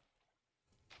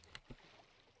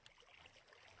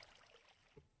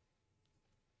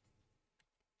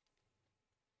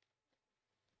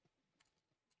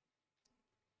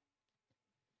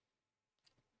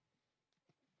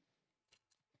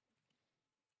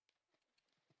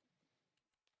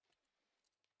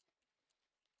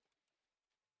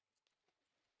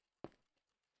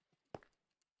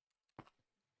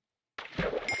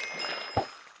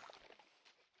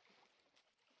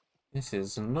 This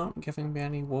is not giving me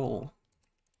any wool.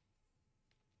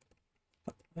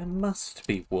 But there must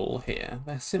be wool here.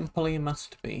 There simply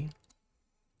must be.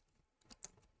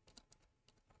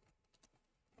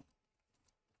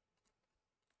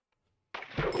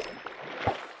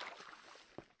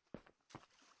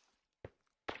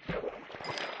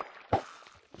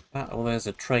 That or there's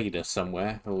a trader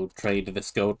somewhere who'll trade this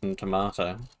golden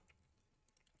tomato.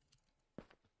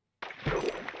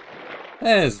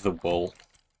 There's the wool.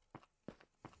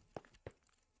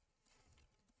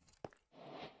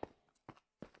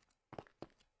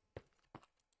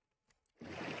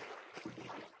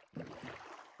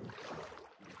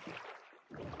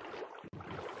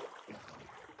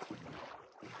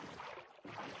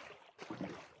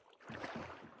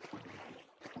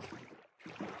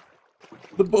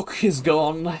 The book is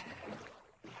gone.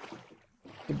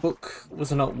 The book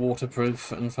was not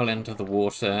waterproof and fell into the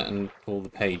water and all the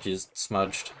pages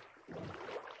smudged.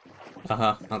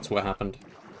 Haha, that's what happened.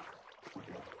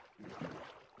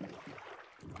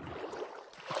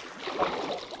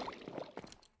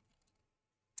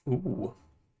 Ooh.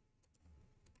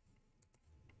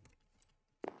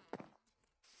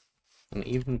 An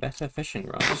even better fishing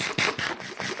rod.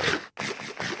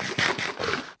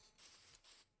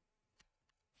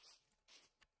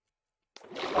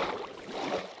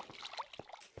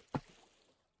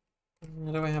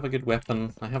 Do I have a good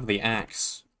weapon? I have the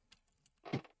axe.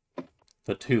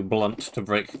 The too blunt to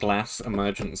break glass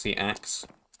emergency axe.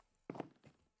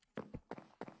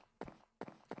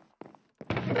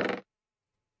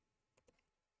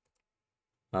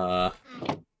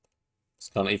 This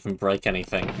can't even break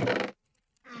anything.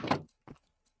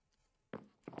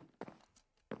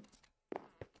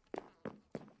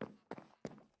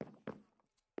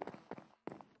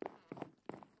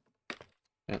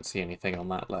 Don't see anything on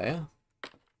that layer.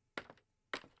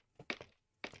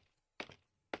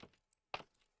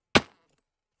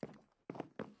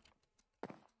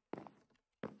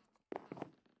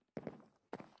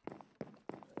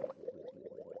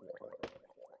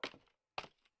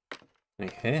 I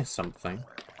hear something.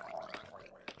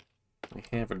 I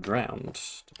hear a drowned,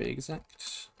 to be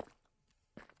exact.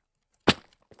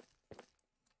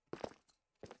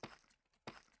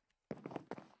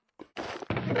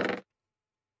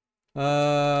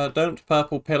 Don't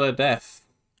purple pillar death.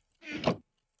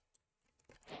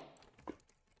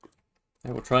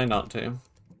 I will try not to.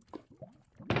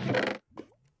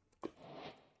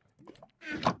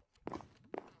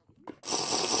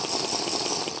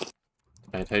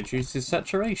 Tomato juice is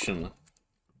saturation.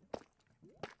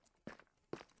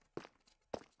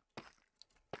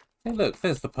 Hey look,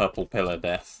 there's the purple pillar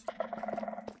death.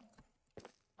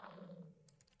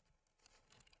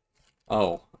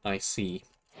 Oh, I see.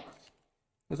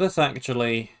 Is this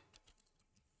actually...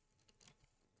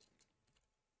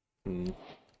 Not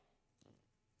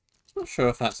sure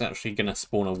if that's actually going to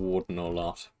spawn a warden or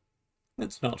not.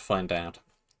 Let's not find out.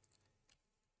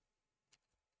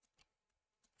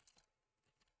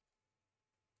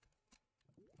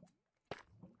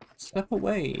 Step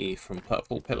away from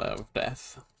purple pillar of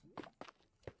death.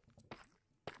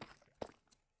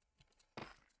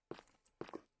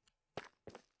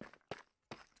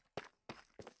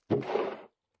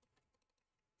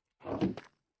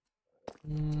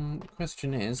 The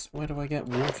question is, where do I get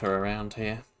water around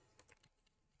here?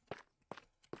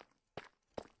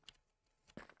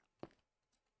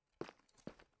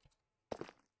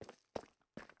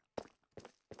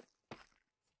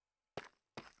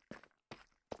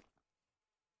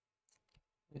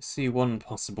 I see one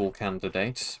possible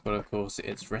candidate, but of course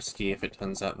it's risky if it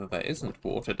turns out that there isn't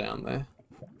water down there.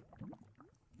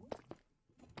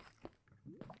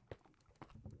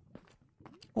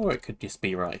 Or it could just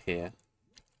be right here.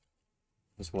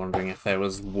 I was wondering if there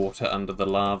was water under the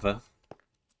lava.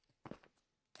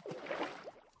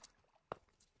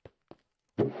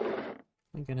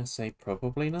 I'm gonna say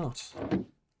probably not.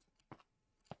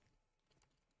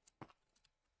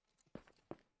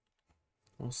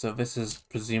 Also, this is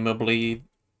presumably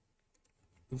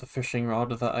the fishing rod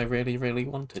that I really, really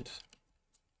wanted.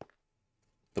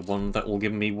 The one that will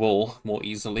give me wool more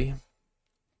easily.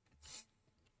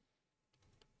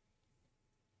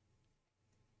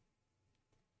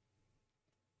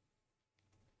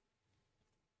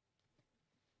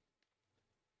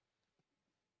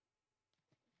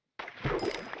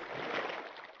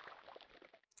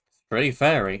 Pretty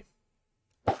fairy.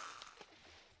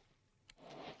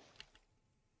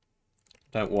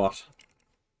 Don't what?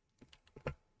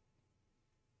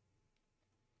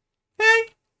 Hey!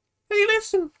 Hey,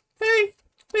 listen! Hey!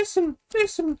 Listen!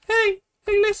 Listen! Hey!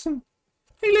 Hey, listen!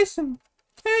 Hey, listen!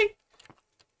 Hey!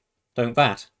 Don't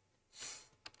that.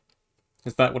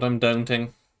 Is that what I'm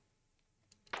don'ting?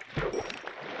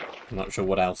 I'm not sure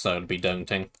what else I would be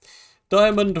don'ting.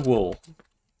 Diamond wool.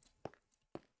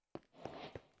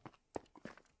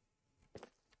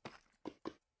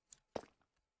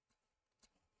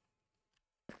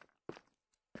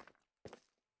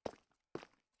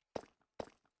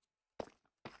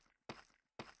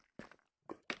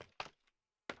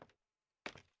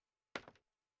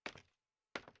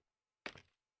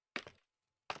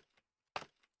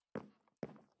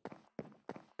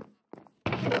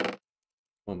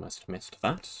 Almost missed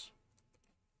that.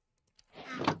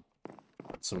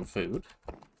 Some food.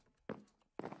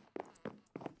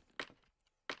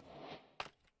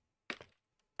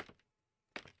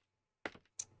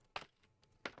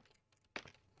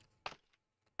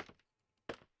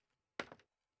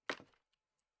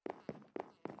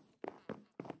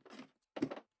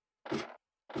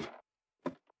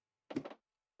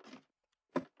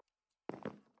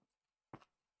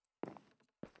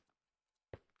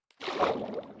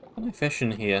 Can I fish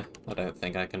in here? I don't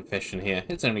think I can fish in here.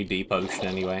 It's only deep ocean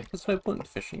anyway. There's no point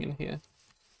fishing in here.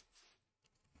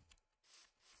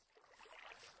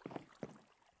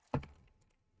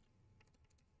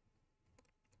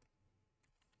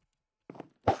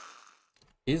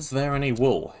 Is there any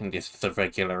wool in just the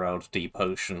regular old deep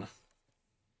ocean?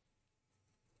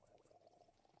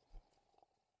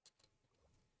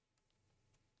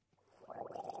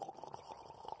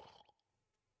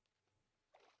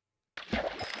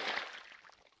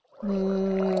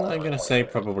 I'm gonna say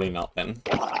probably not then.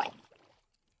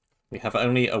 We have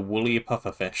only a woolly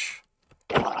pufferfish.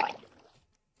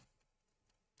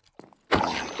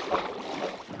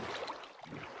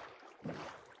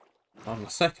 On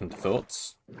second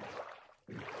thoughts,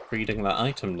 reading that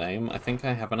item name, I think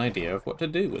I have an idea of what to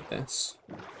do with this.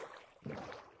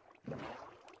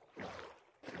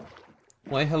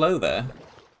 Why, hello there.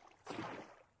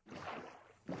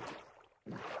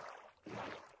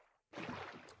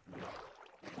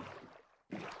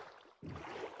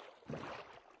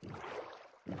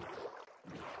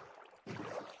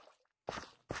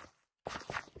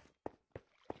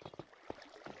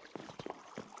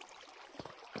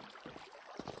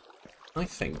 I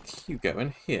think you go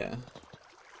in here.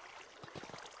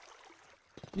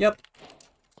 Yep.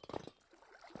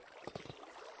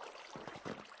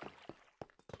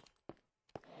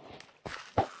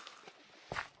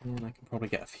 And I can probably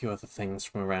get a few other things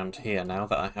from around here now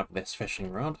that I have this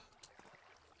fishing rod.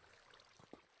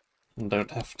 And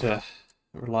don't have to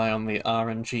rely on the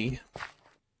RNG.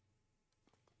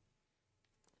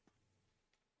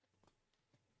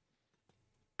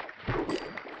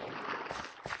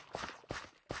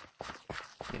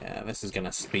 Yeah, this is going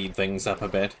to speed things up a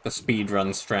bit. The speedrun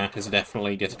strat is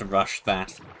definitely just to rush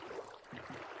that.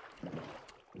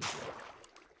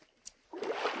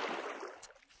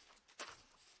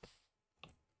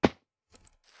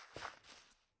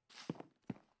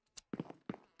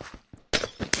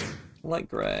 Light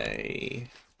grey.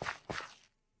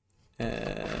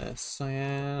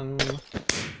 Cyan.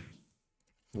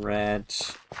 Red.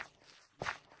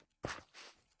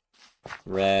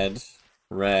 Red.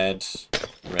 Red.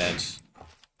 Red.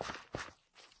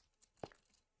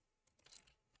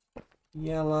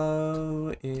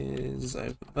 Yellow is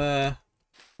over there.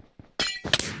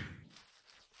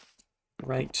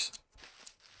 Right.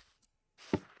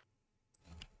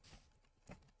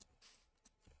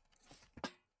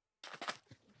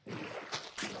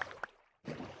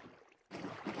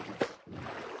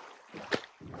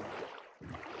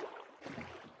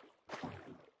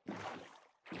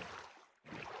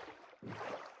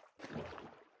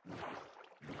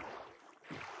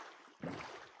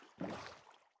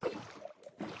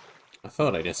 I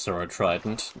thought I just saw a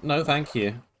trident. No, thank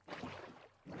you.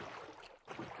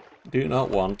 Do not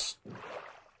want.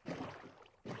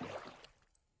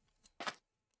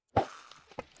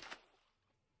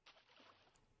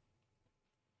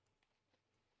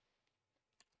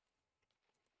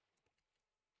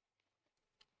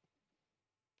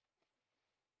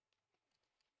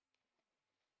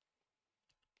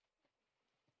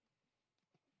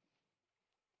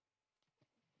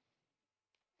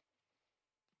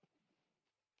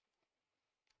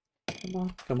 Come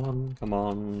on, come on, come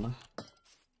on.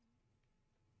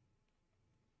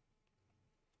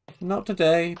 Not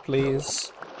today,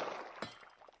 please.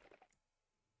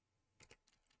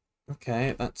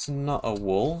 Okay, that's not a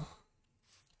wool.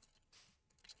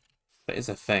 That is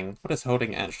a thing. What does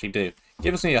holding actually do?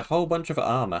 Gives me a whole bunch of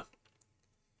armor.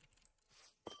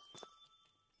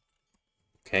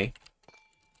 Okay.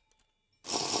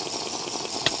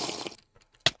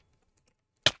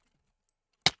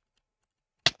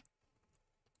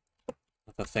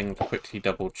 Another thing to quickly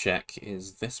double check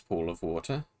is this pool of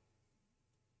water.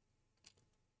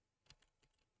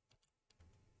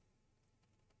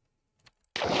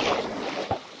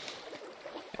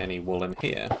 Any wool in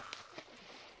here?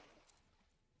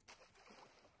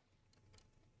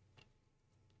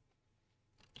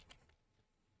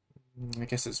 I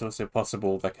guess it's also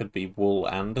possible there could be wool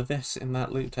and this in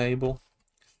that loot table.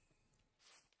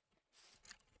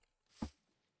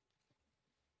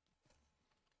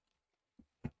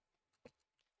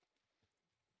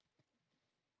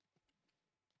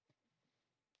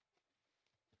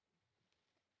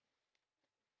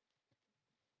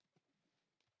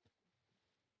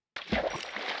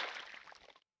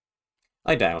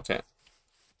 I doubt it.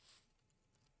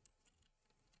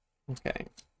 Okay.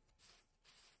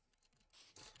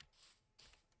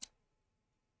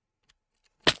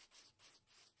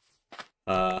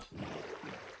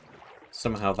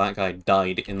 Somehow that guy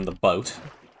died in the boat.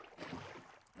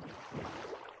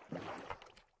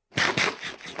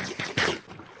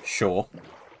 Sure.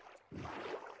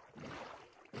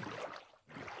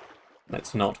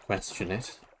 Let's not question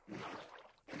it.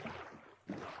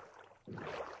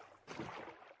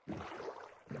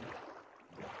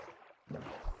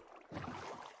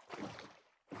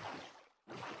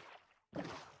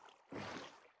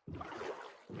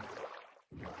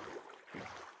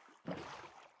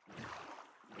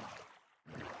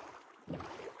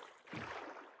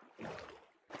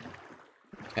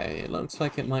 Okay, it looks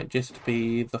like it might just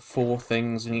be the 4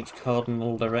 things in each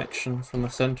cardinal direction from the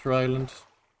center island.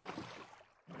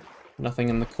 Nothing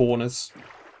in the corners.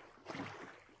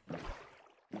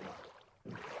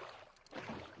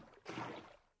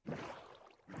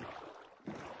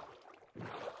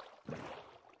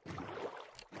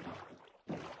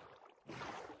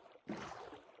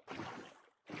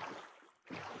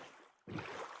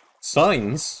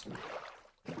 Signs?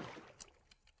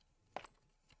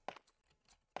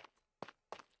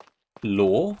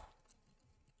 Law?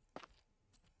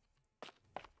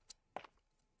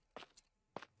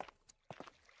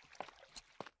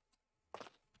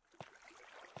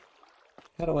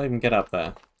 How do I even get up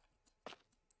there?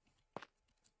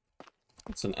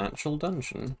 It's an actual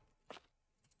dungeon.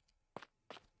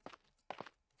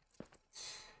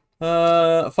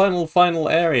 Final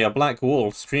area, Black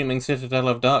Wall, Streaming Citadel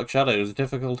of Dark Shadows,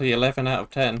 difficulty 11 out of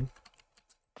 10.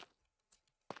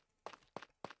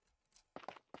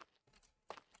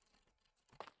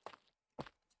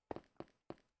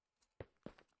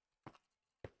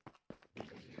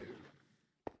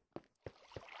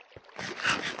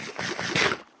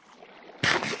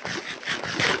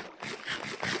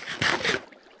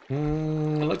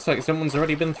 Looks like someone's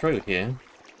already been through here.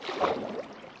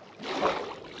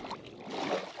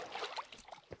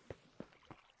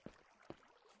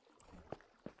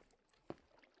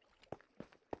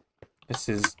 This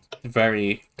is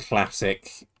very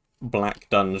classic black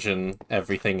dungeon.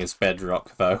 Everything is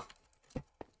bedrock, though.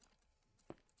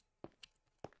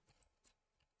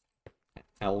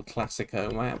 El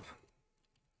Clasico map.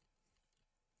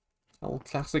 El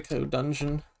Clasico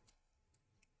dungeon.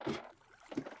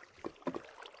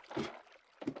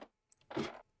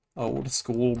 Old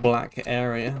school black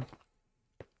area.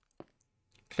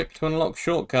 Click to unlock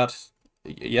shortcut.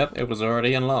 Yep, it was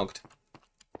already unlocked.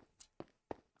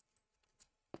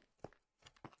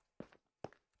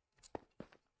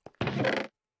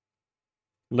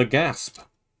 Le gasp.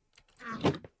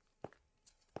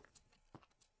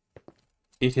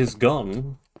 It is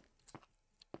gone.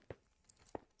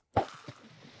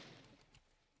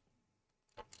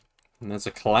 And there's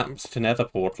a collapsed nether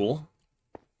portal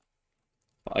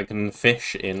that I can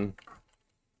fish in.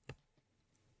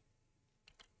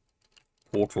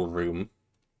 Portal room.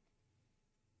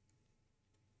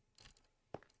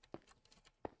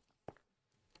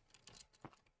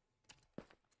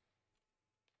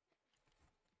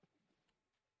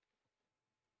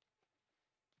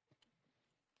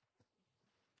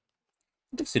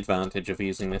 Disadvantage of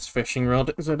using this fishing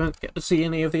rod is I don't get to see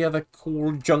any of the other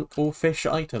cool junk or fish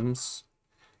items.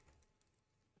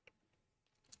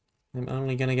 I'm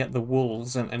only going to get the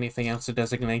wools and anything else a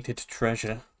designated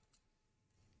treasure.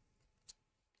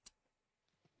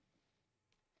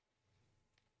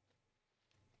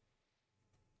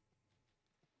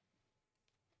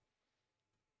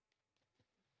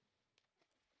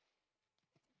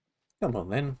 Come on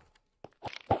then.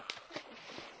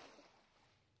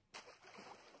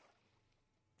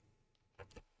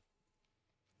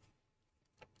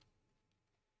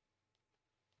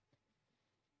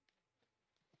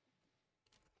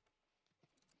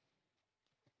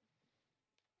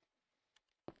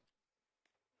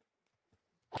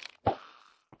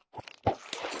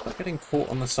 Stop getting caught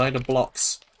on the side of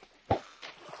blocks.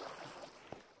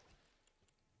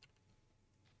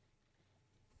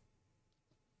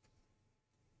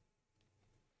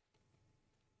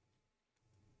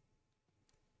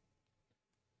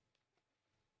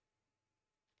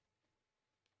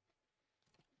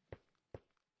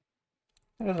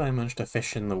 How did I manage to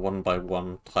fish in the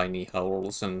 1x1 tiny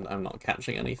holes and I'm not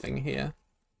catching anything here?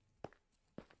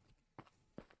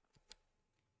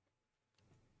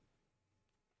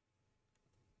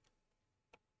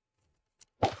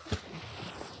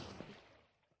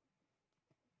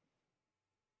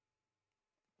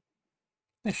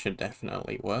 This should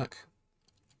definitely work.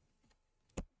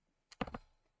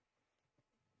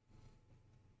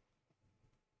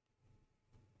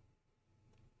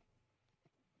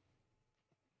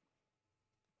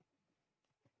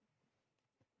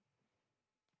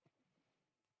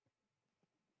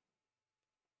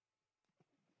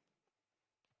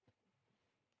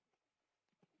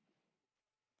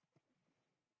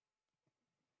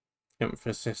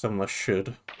 Emphasis on the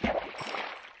should.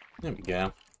 There we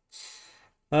go.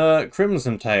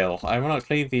 Crimson tail.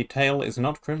 Ironically, the tail is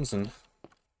not crimson.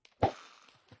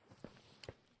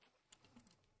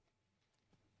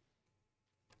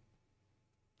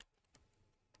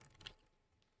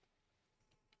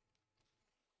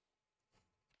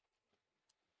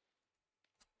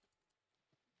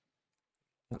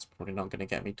 That's probably not going to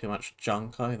get me too much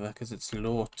junk either, because it's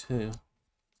lore too.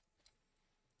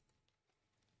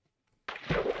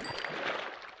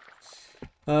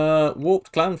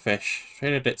 Warped clownfish.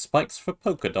 Traded its spikes for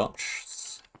polka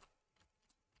dots.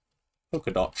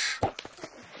 Polka dots.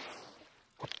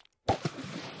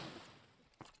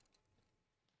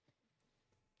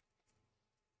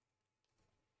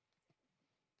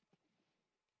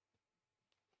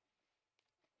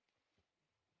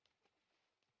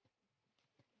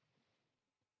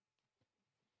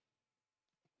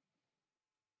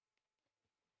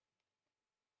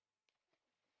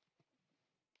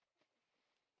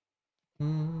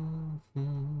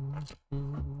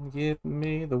 Give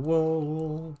me the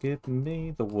wool, give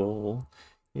me the wool,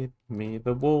 give me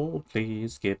the wool,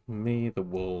 please give me the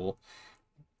wool.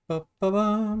 Ba ba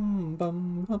bum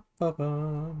bum ba ba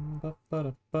bum ba ba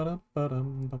da ba da ba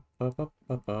dum ba ba ba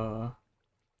ba ba.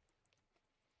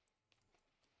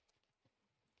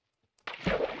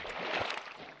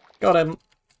 Got him.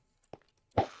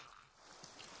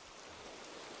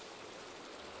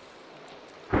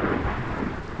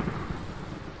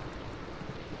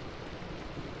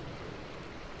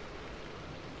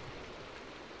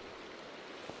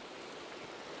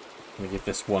 Let me give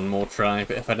this one more try,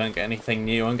 but if I don't get anything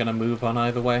new, I'm going to move on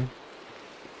either way.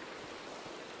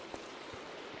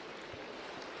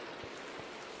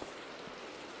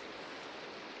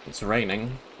 It's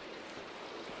raining.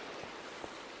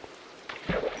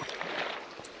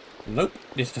 Nope,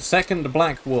 just a second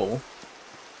black wool.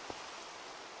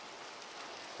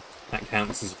 That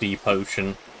counts as deep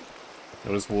ocean.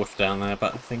 There was water down there,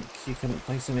 but I think you couldn't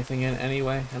place anything in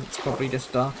anyway, and it's probably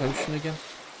just dark ocean again.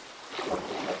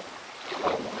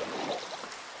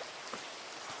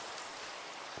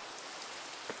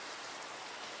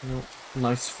 Nope.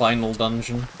 Nice final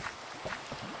dungeon.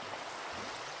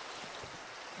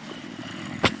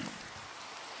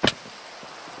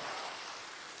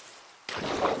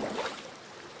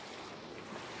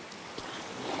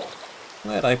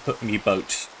 Where'd I put me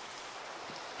boat?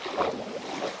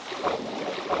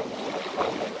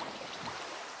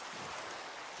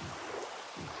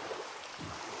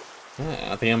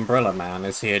 Ah, the umbrella man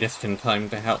is here just in time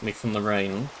to help me from the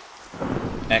rain.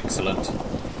 Excellent.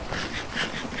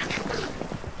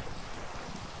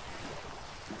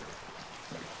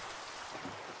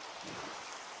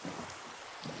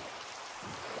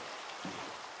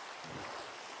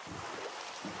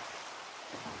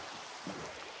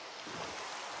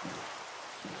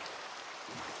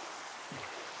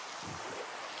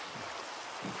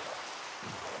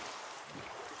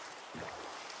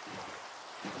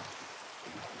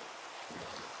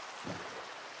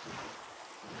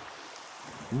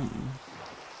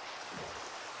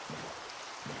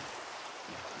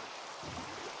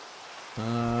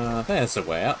 There's a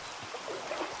way up.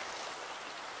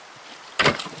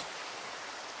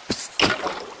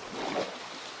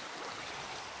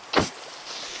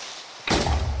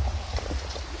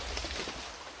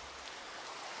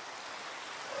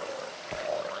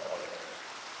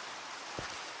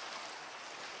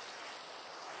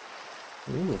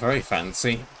 Ooh, very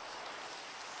fancy.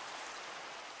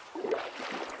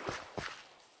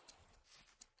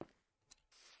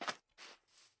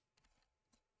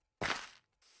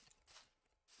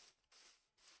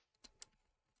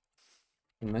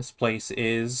 And this place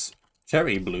is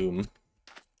Cherry Bloom.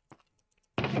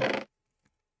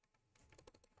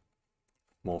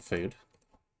 More food.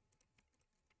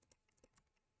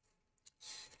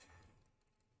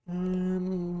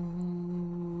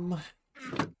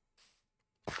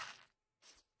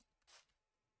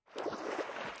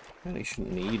 Really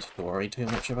shouldn't need to worry too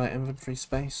much about inventory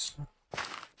space.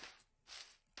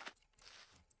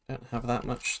 Don't have that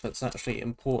much that's actually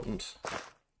important.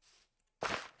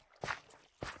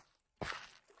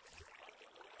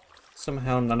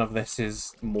 Somehow none of this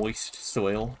is moist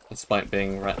soil, despite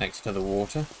being right next to the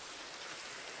water.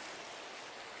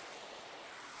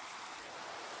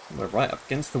 We're right up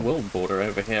against the world border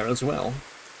over here as well.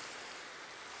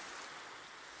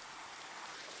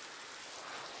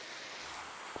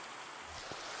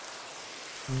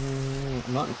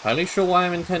 I'm not entirely sure why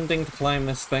I'm intending to climb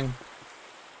this thing.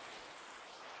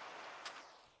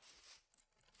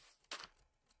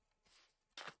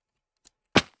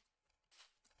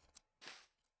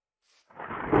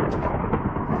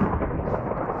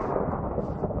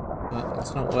 But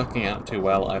it's not working out too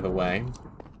well either way.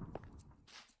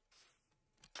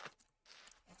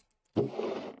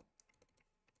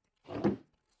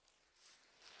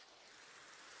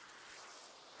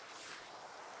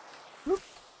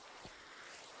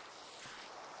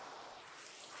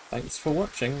 Thanks for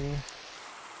watching.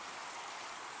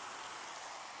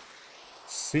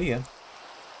 See ya.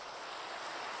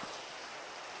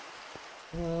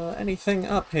 Anything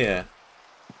up here?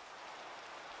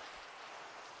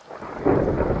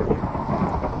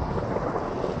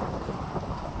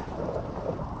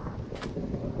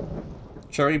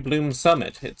 Cherry Bloom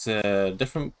Summit. It's a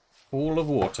different pool of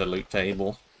water loot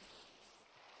table.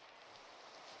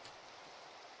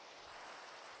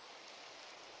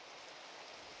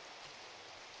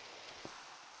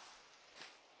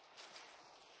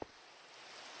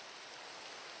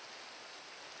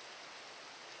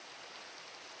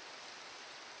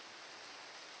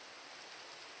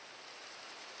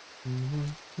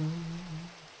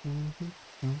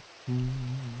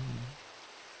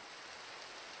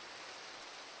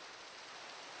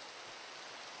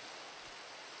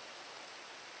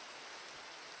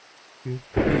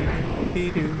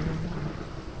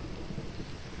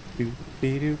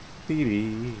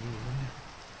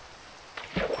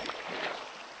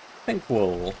 Pink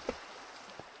wool.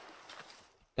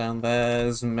 Down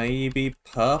there's maybe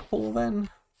purple then?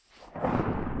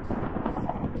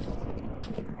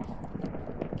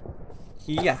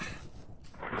 Yeah.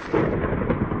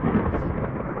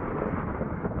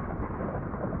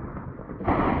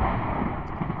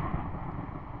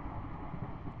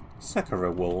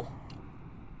 Sakura wool.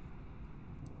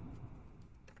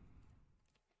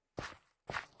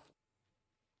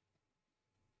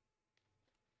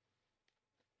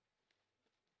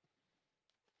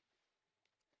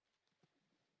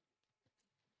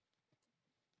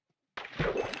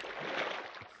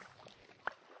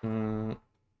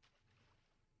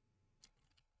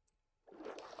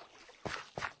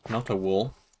 Not a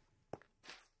wool.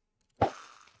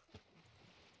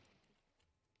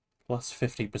 Plus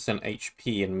 50%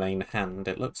 HP in main hand,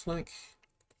 it looks like.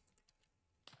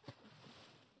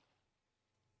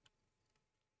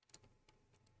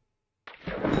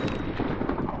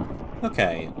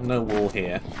 Okay, no wool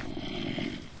here.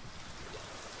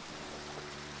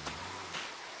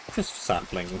 Just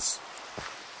saplings.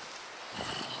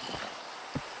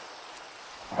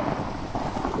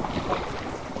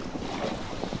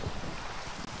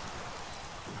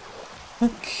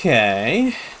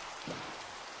 Okay.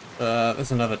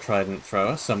 There's another trident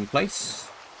thrower someplace.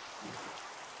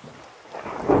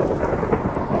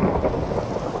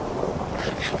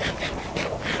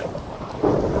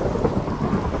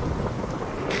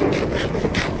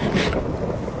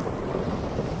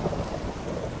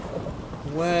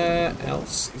 Where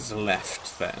else is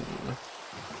left then?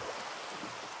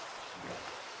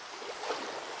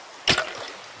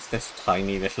 It's this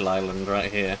tiny little island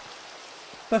right here.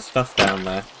 There's stuff down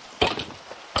there.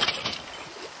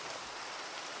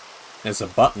 There's a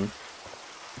button.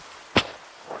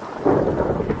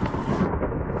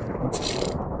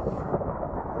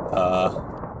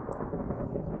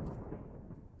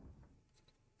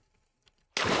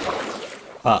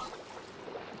 Huh.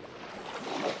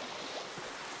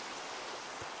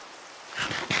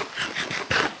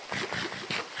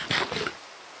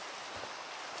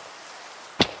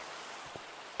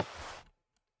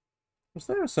 Was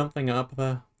there something up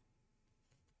there?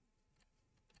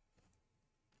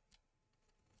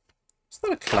 Is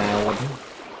that a cloud?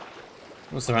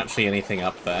 Was there actually anything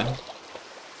up there?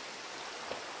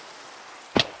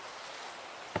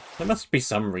 There must be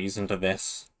some reason to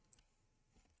this.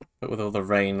 But with all the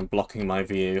rain blocking my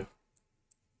view,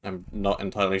 I'm not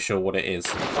entirely sure what it is.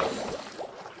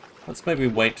 Let's maybe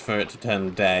wait for it to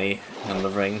turn day and the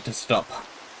rain to stop.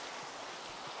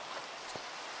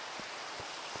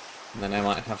 And then I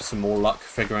might have some more luck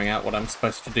figuring out what I'm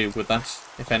supposed to do with that,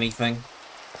 if anything.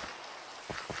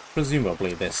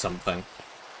 Presumably there's something.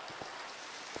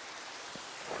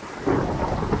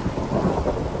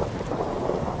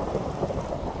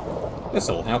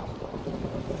 This'll help.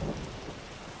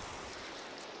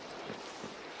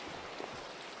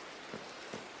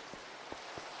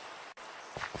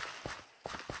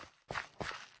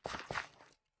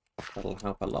 That'll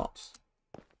help a lot.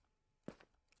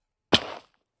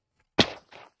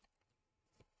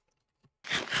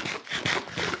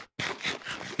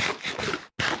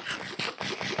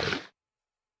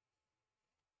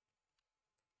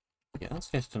 Yeah, that's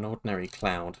just an ordinary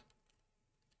cloud.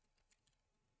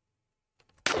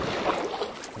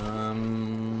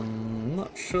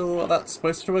 Not sure what that's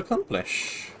supposed to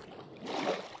accomplish.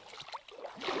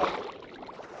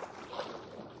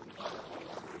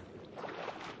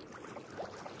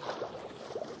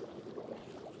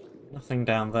 Nothing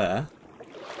down there.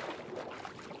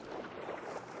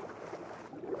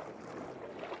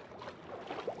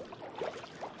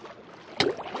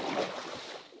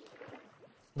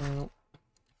 Well,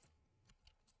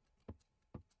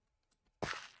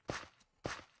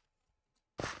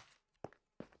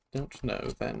 don't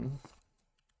know then.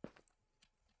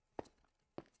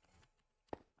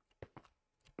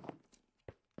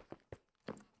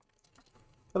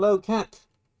 Hello, cat.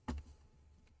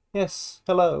 Yes,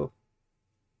 hello.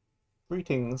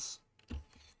 Greetings.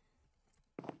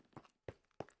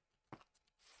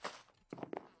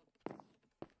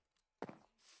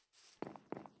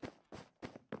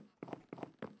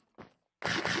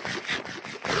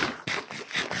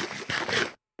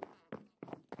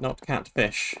 Not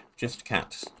catfish, just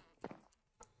cat.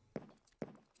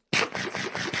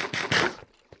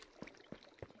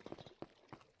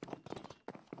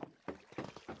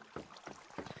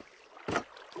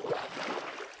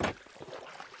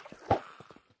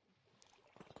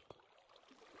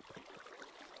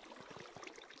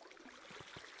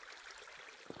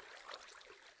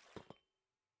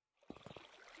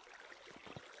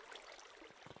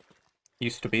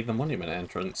 Used to be the monument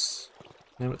entrance.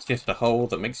 Now it's just a hole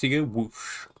that makes you go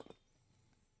whoosh.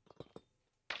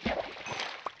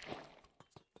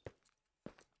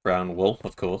 Brown wool,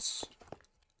 of course.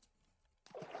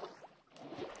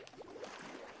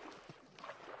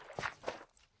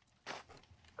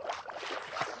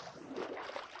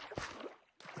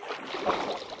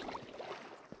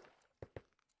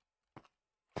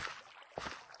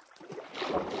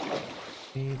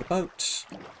 The boat.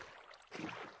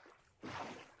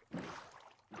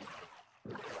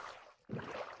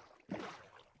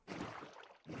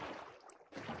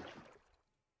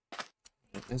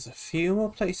 There's a few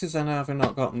more places I know I've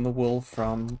not gotten the wool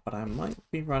from, but I might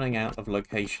be running out of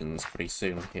locations pretty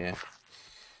soon here.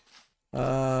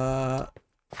 That's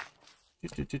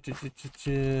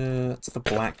the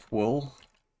black wool.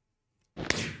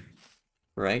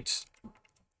 Great.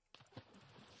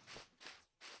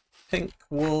 Pink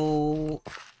wool.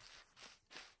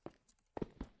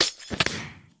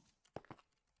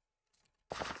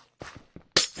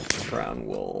 Brown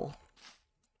wool.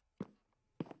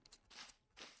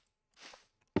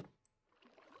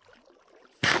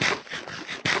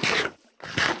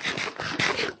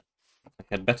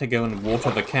 I'd better go and water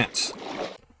the cat.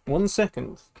 1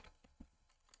 second.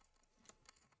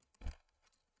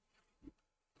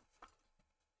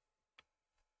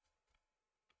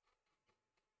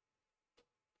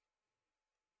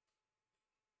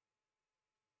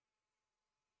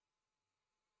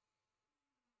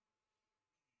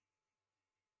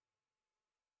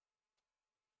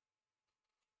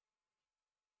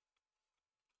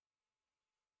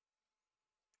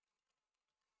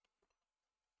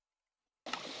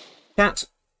 Cat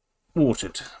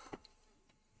watered.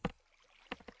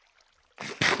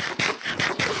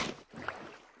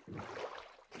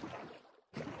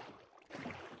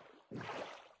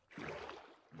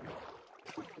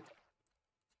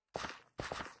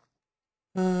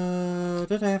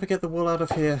 Did I ever get the wool out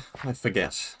of here? I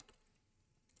forget.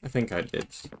 I think I did.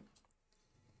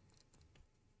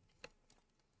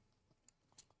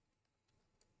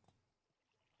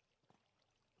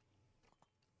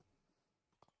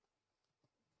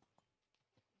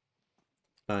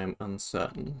 I'm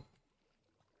uncertain.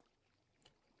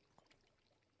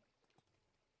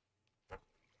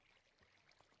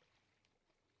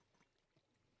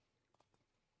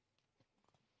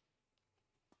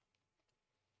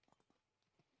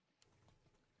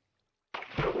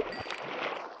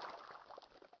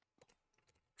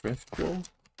 Drift wool?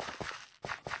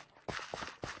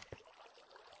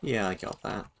 Yeah, I got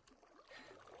that.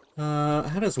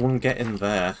 How does one get in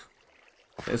there?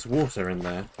 There's water in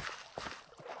there.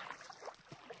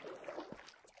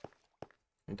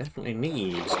 I definitely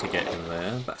need to get in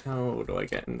there, but how do I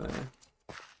get in there?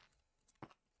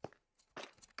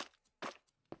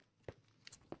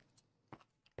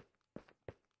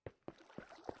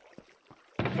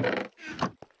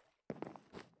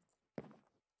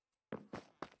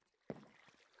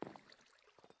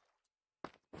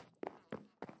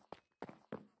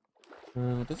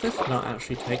 Does this not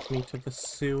actually take me to the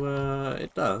sewer?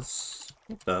 It does.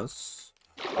 It does.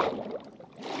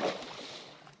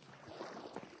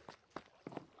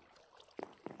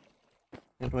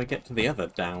 How do I get to the other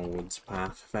downwards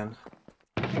path, then?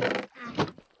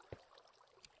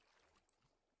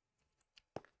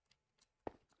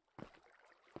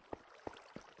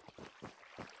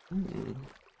 Hmm.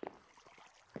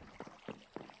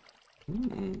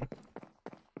 Hmm.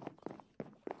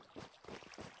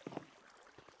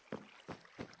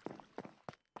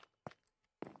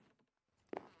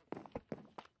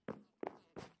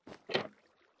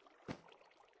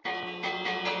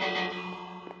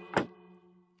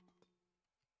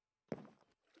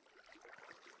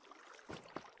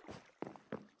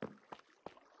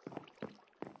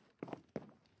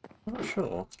 Not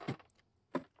sure.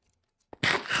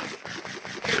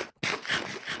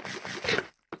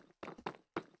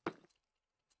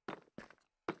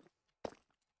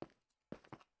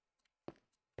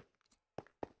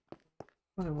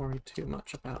 I worry too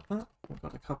much about that. I've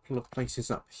got a couple of places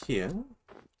up here.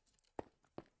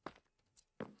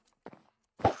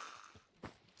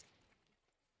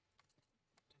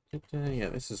 Yeah,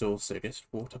 this is also just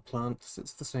water plants.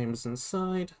 It's the same as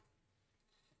inside.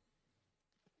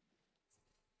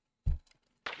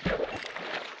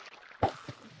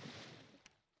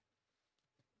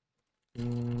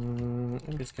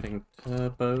 I'm just getting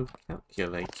turbo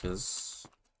calculators.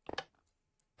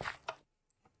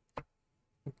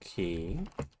 Okay.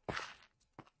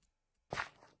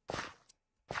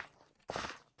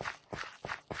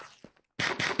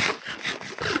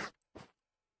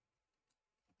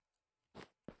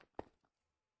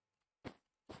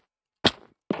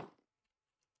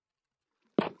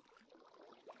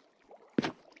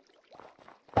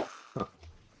 Huh.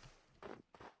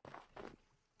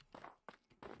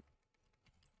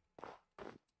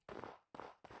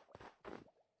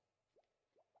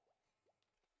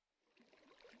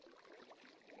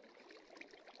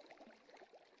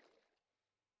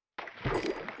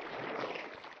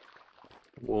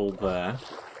 Wall there.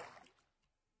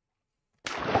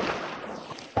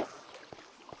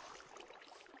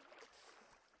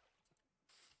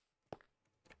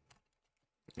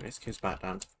 This goes back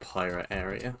down to the pirate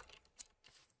area.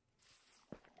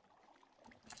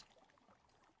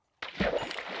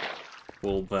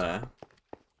 Wall there.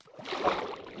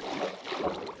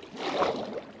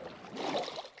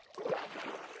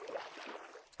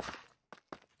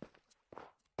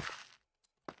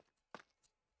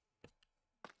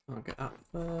 I'll get up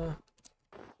there.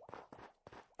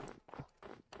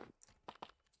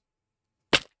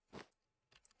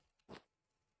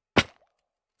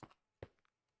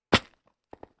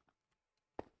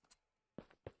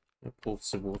 No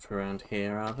pools of water around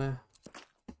here, are there?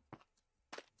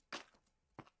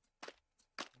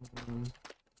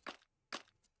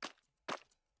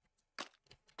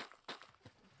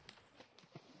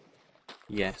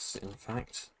 Yes, in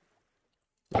fact.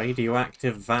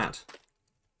 Radioactive vat.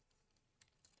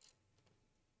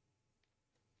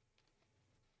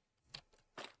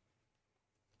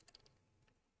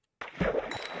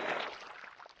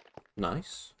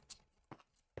 Nice.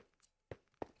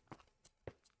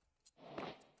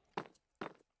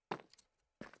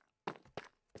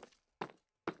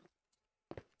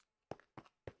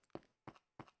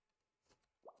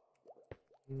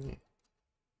 Yeah.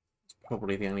 It's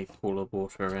probably the only pool of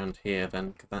water around here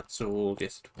then, 'cause that's all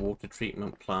just water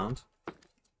treatment plant.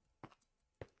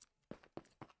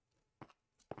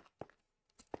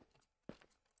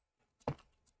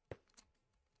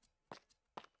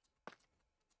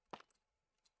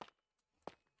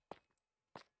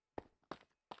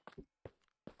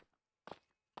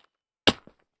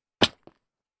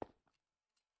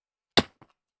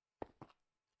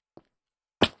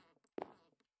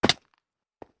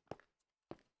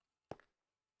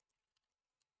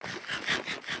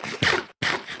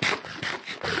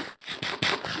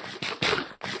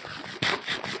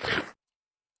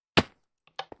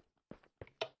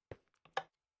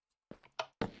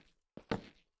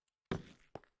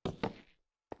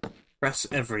 Press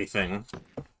everything.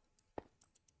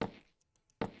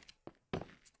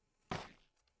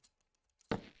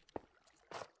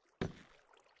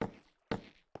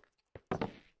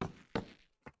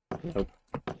 Nope.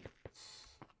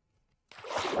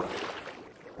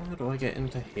 How do I get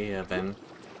into here then?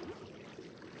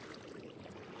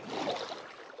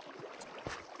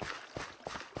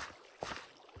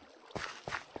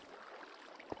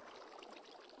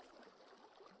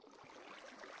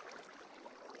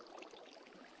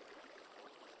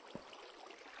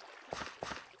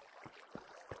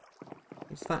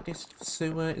 Is that just the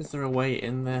sewer? Is there a way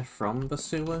in there from the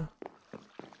sewer?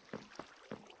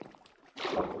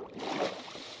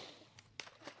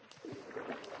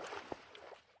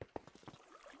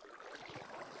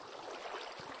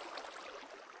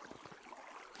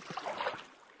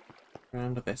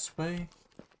 Around this way?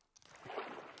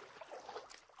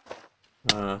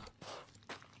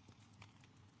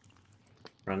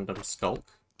 Random skulk.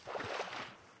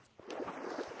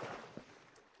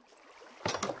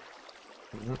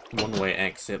 One-way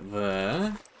exit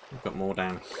there. We've got more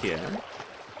down here.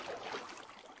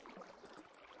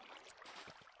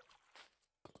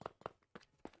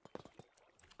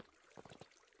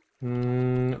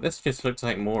 This just looks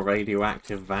like more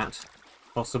radioactive vat,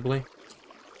 possibly.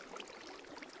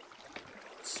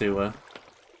 Sewer.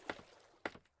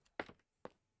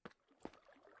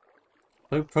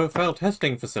 Low profile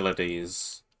testing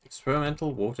facilities.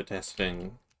 Experimental water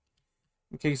testing.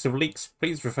 In case of leaks,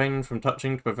 please refrain from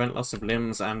touching to prevent loss of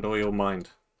limbs and or your mind.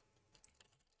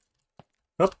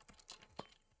 Up.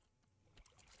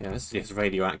 Yeah, this is just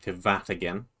radioactive vat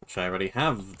again, which I already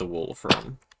have the wool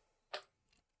from.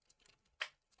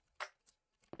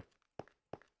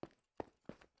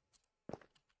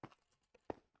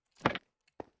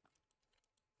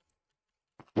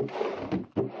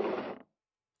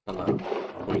 Hello.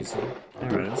 Poison.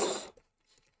 Arrows.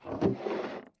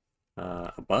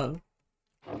 A bow.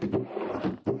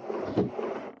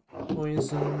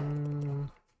 Poison.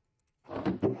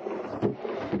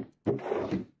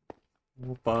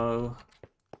 Bow.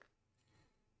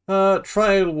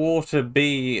 Trial water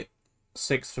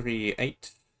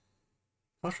B638.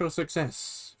 Partial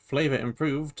success. Flavor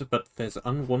improved, but there's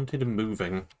unwanted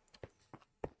moving.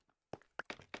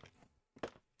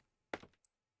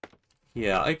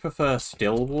 Yeah, I prefer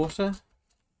still water.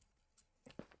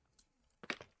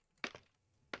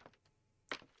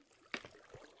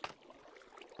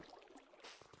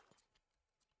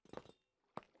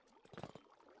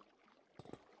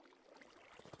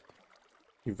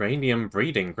 Uranium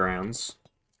breeding grounds.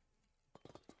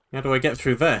 How do I get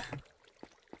through there?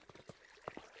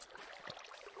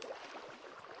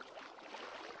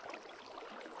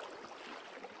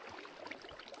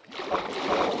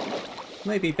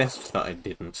 Maybe best that I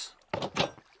didn't.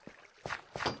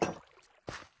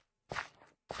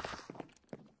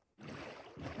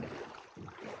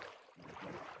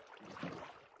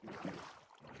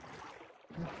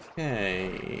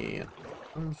 Okay.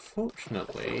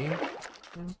 Unfortunately,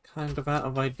 I'm kind of out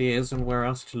of ideas on where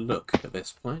else to look at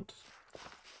this point.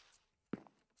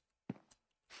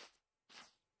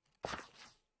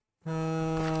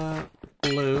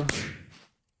 Blue.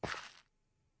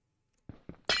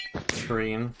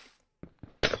 Green.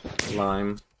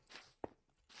 Lime.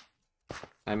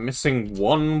 I'm missing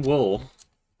one wool.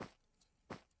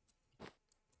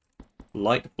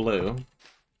 Light blue.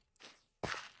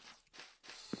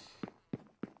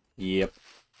 Yep.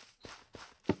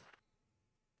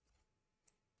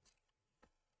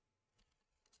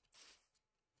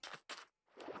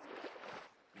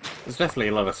 There's definitely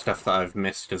a lot of stuff that I've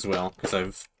missed as well, because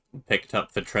I've picked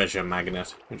up the treasure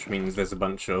magnet, which means there's a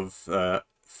bunch of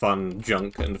fun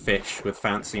junk and fish with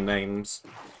fancy names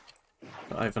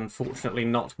that I've unfortunately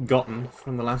not gotten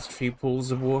from the last few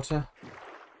pools of water.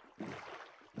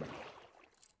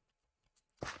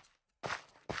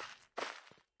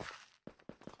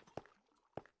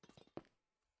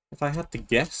 If I had to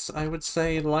guess, I would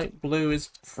say light blue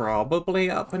is probably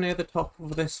up near the top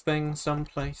of this thing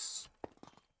someplace.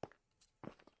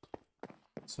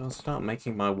 So I'll start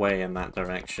making my way in that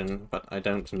direction, but I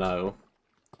don't know.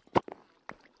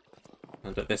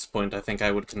 And at this point I think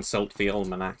I would consult the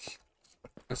almanac.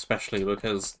 Especially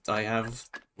because I have,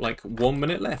 like, 1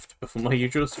 minute left before my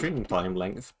usual stream time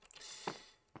length.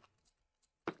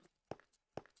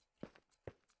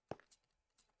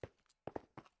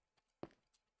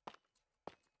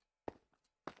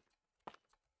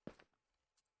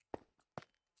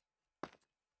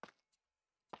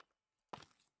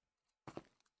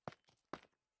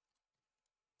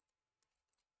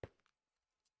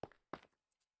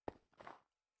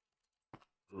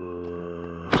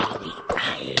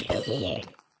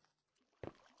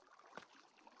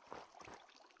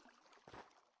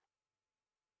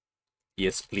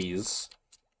 Yes, please.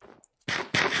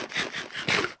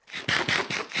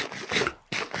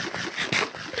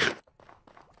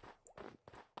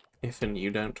 If and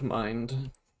you don't mind.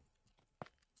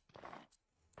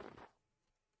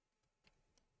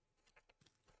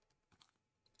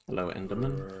 Hello,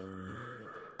 Enderman.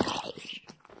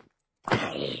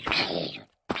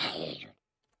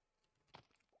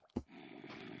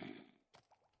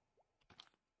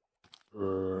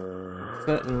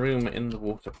 Certain room in the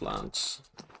water plants.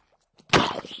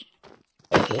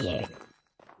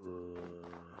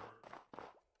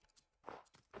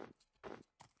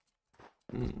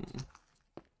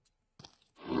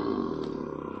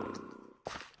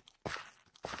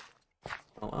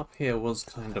 Well, up here was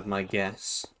kind of my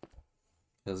guess,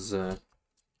 because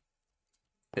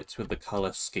fits with the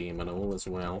colour scheme and all as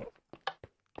well.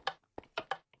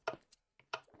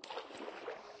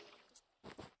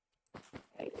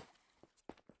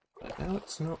 But now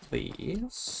it's not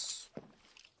these.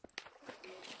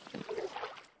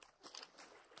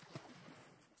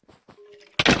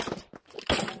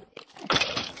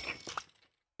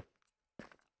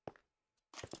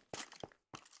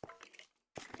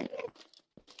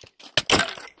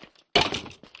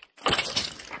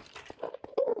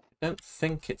 I don't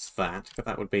think it's that, but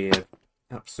that would be an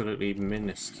absolutely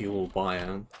minuscule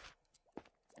biome.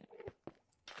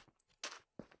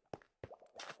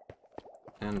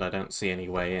 And I don't see any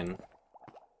way in.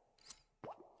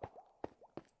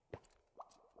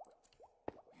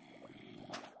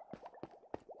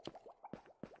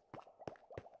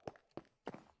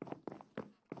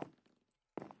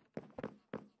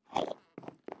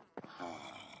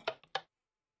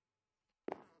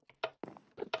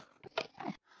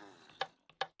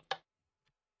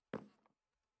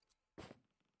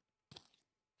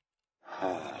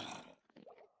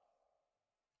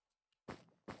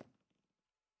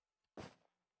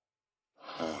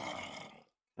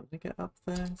 get up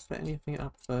there? Is there anything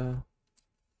up there?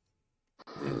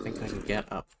 I don't think I can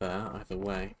get up there either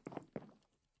way.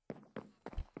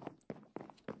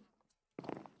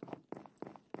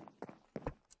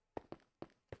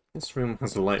 This room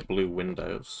has light blue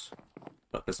windows,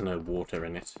 but there's no water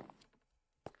in it.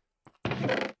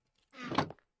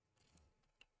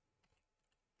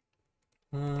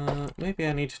 Maybe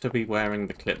I need to be wearing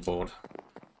the clipboard.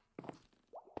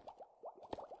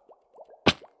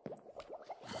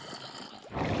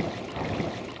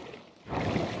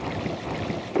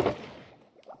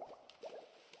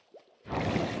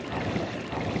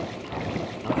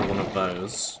 Another one of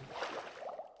those.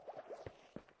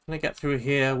 Can I get through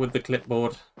here with the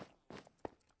clipboard?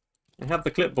 I have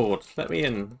the clipboard. Let me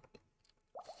in.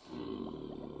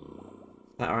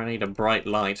 That or I need a bright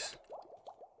light.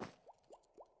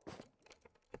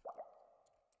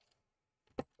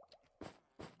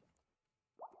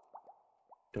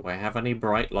 Do I have any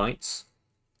bright lights?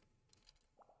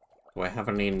 Do I have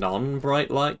any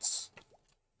non-bright lights?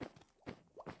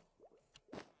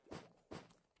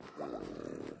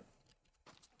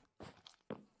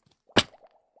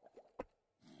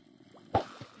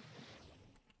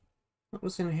 What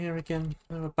was in here again?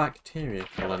 There were bacteria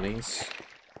colonies.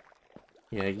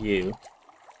 Yeah, you.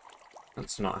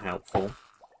 That's not helpful.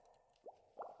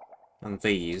 And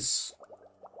these.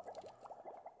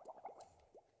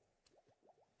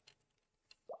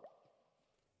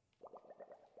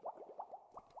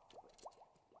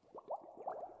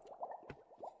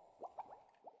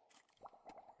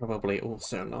 Probably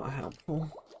also not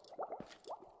helpful.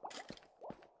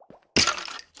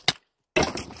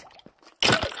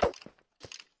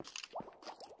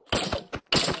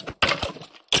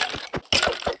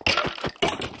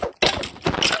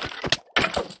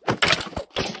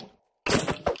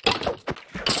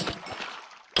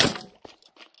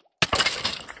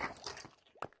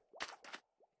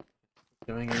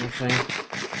 Doing anything?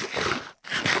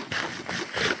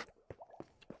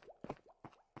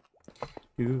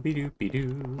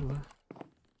 Doobie-doobie-doo.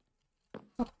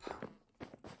 Up.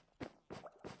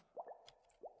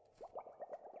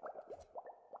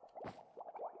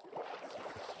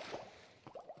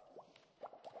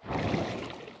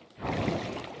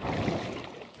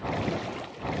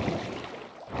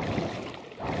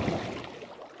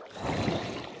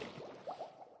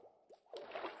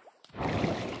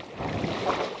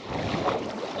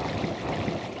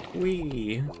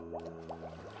 Wee.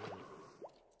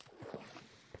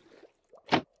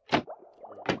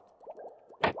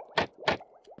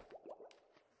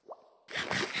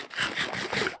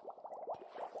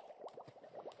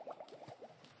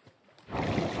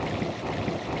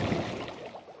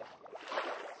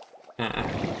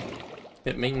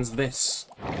 It means this.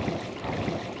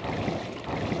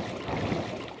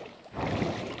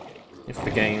 If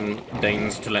the game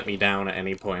deigns to let me down at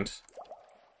any point.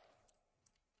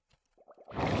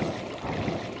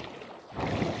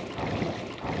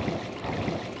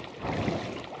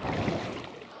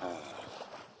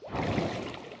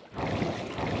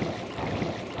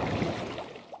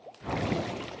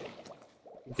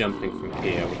 Jumping from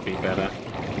here would be better.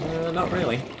 Not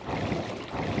really.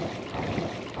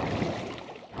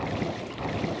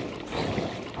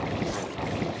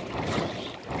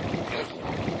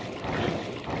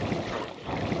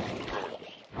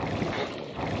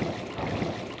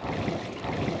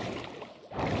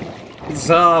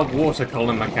 Bizarre water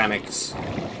column mechanics.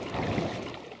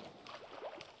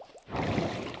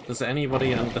 Does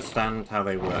anybody understand how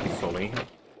they work fully?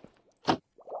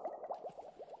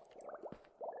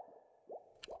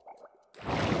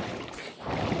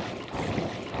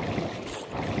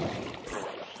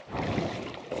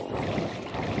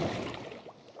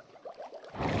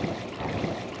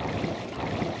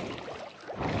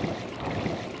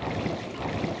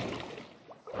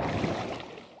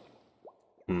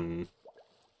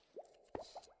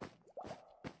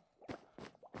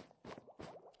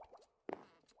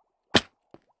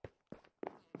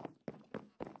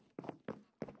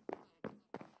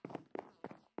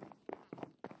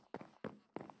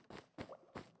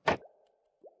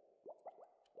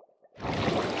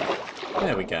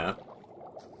 There we go.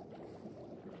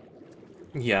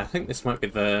 Yeah, I think this might be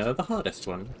the hardest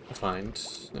one to find.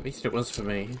 At least it was for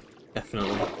me.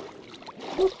 Definitely.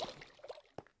 Whoop.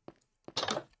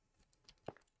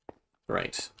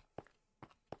 Great.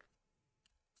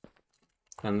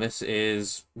 And this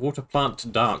is Water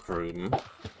Plant Dark Room.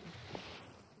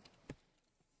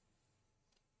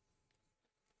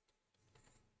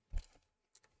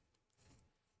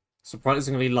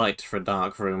 Surprisingly light for a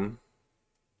dark room.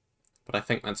 But I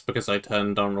think that's because I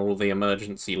turned on all the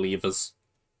emergency levers.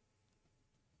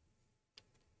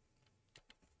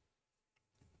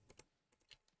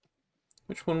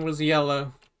 Which one was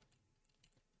yellow?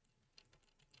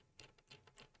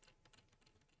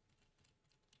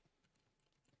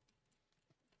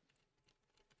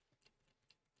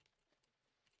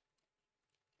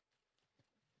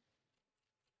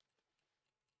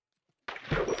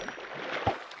 That's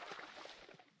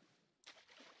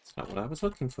not what I was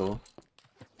looking for.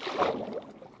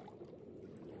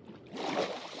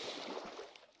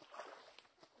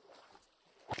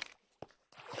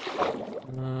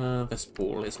 This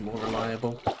ball is more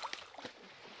reliable.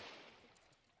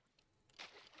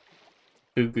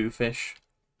 Boo fish.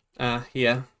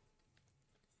 Yeah.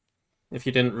 If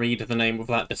you didn't read the name of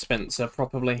that dispenser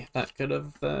properly, that could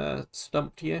have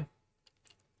stumped you.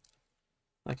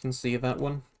 I can see that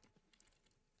one.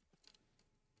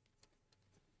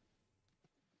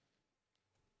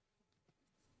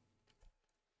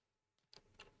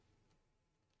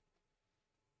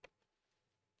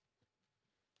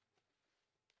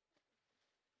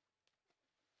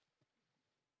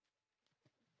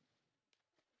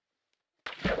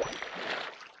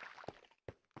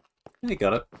 You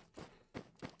got it.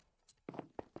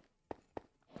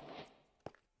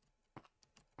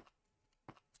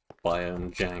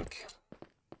 Biome jank.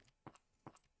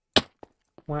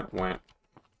 Wah wah.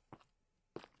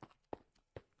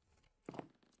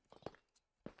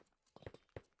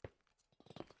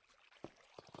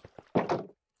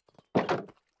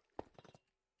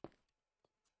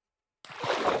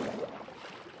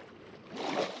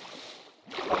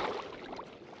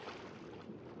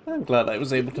 I'm glad I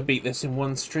was able to beat this in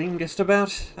one stream, just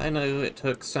about. I know it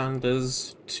took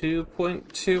Sanders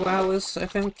 2.2 hours, I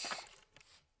think.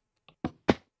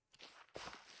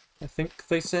 I think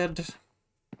they said.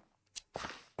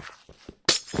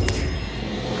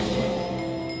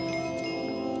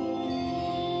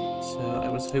 So I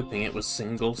was hoping it was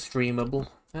single streamable,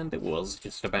 and it was,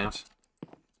 just about.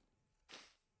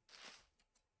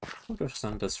 I wonder if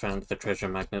Sanders found the treasure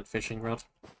magnet fishing rod.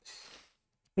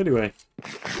 Anyway,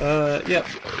 yep.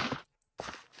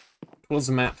 It was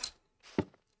a map.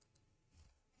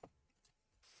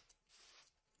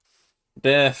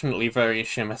 Definitely very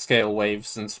Shimmer Scale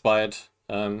Waves inspired.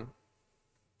 Even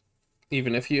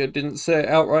if you didn't say it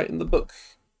outright in the book,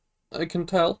 I can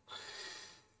tell.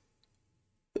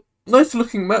 Nice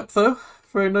looking map though.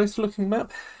 Very nice looking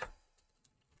map.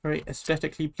 Very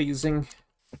aesthetically pleasing.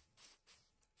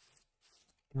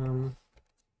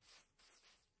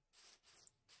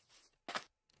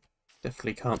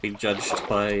 Definitely can't be judged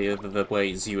by the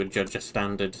ways you would judge a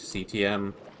standard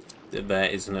CTM. There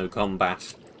is no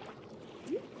combat.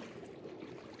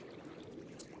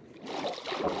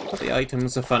 But the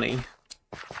items are funny.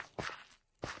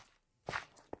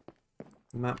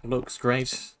 The map looks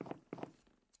great.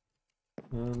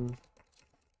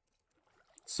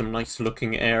 Some nice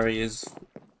looking areas.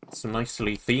 Some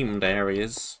nicely themed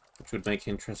areas, which would make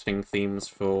interesting themes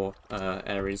for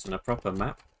areas in a proper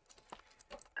map.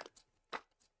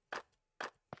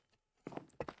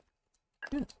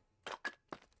 Yeah.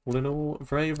 All in all,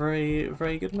 very, very,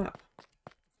 very good map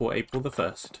for April the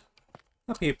 1st.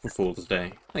 Happy April Fool's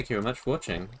Day. Thank you very much for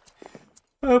watching.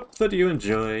 Hope that you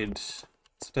enjoyed.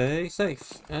 Stay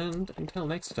safe, and until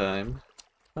next time,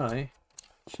 I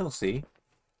shall see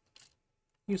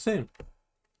you soon.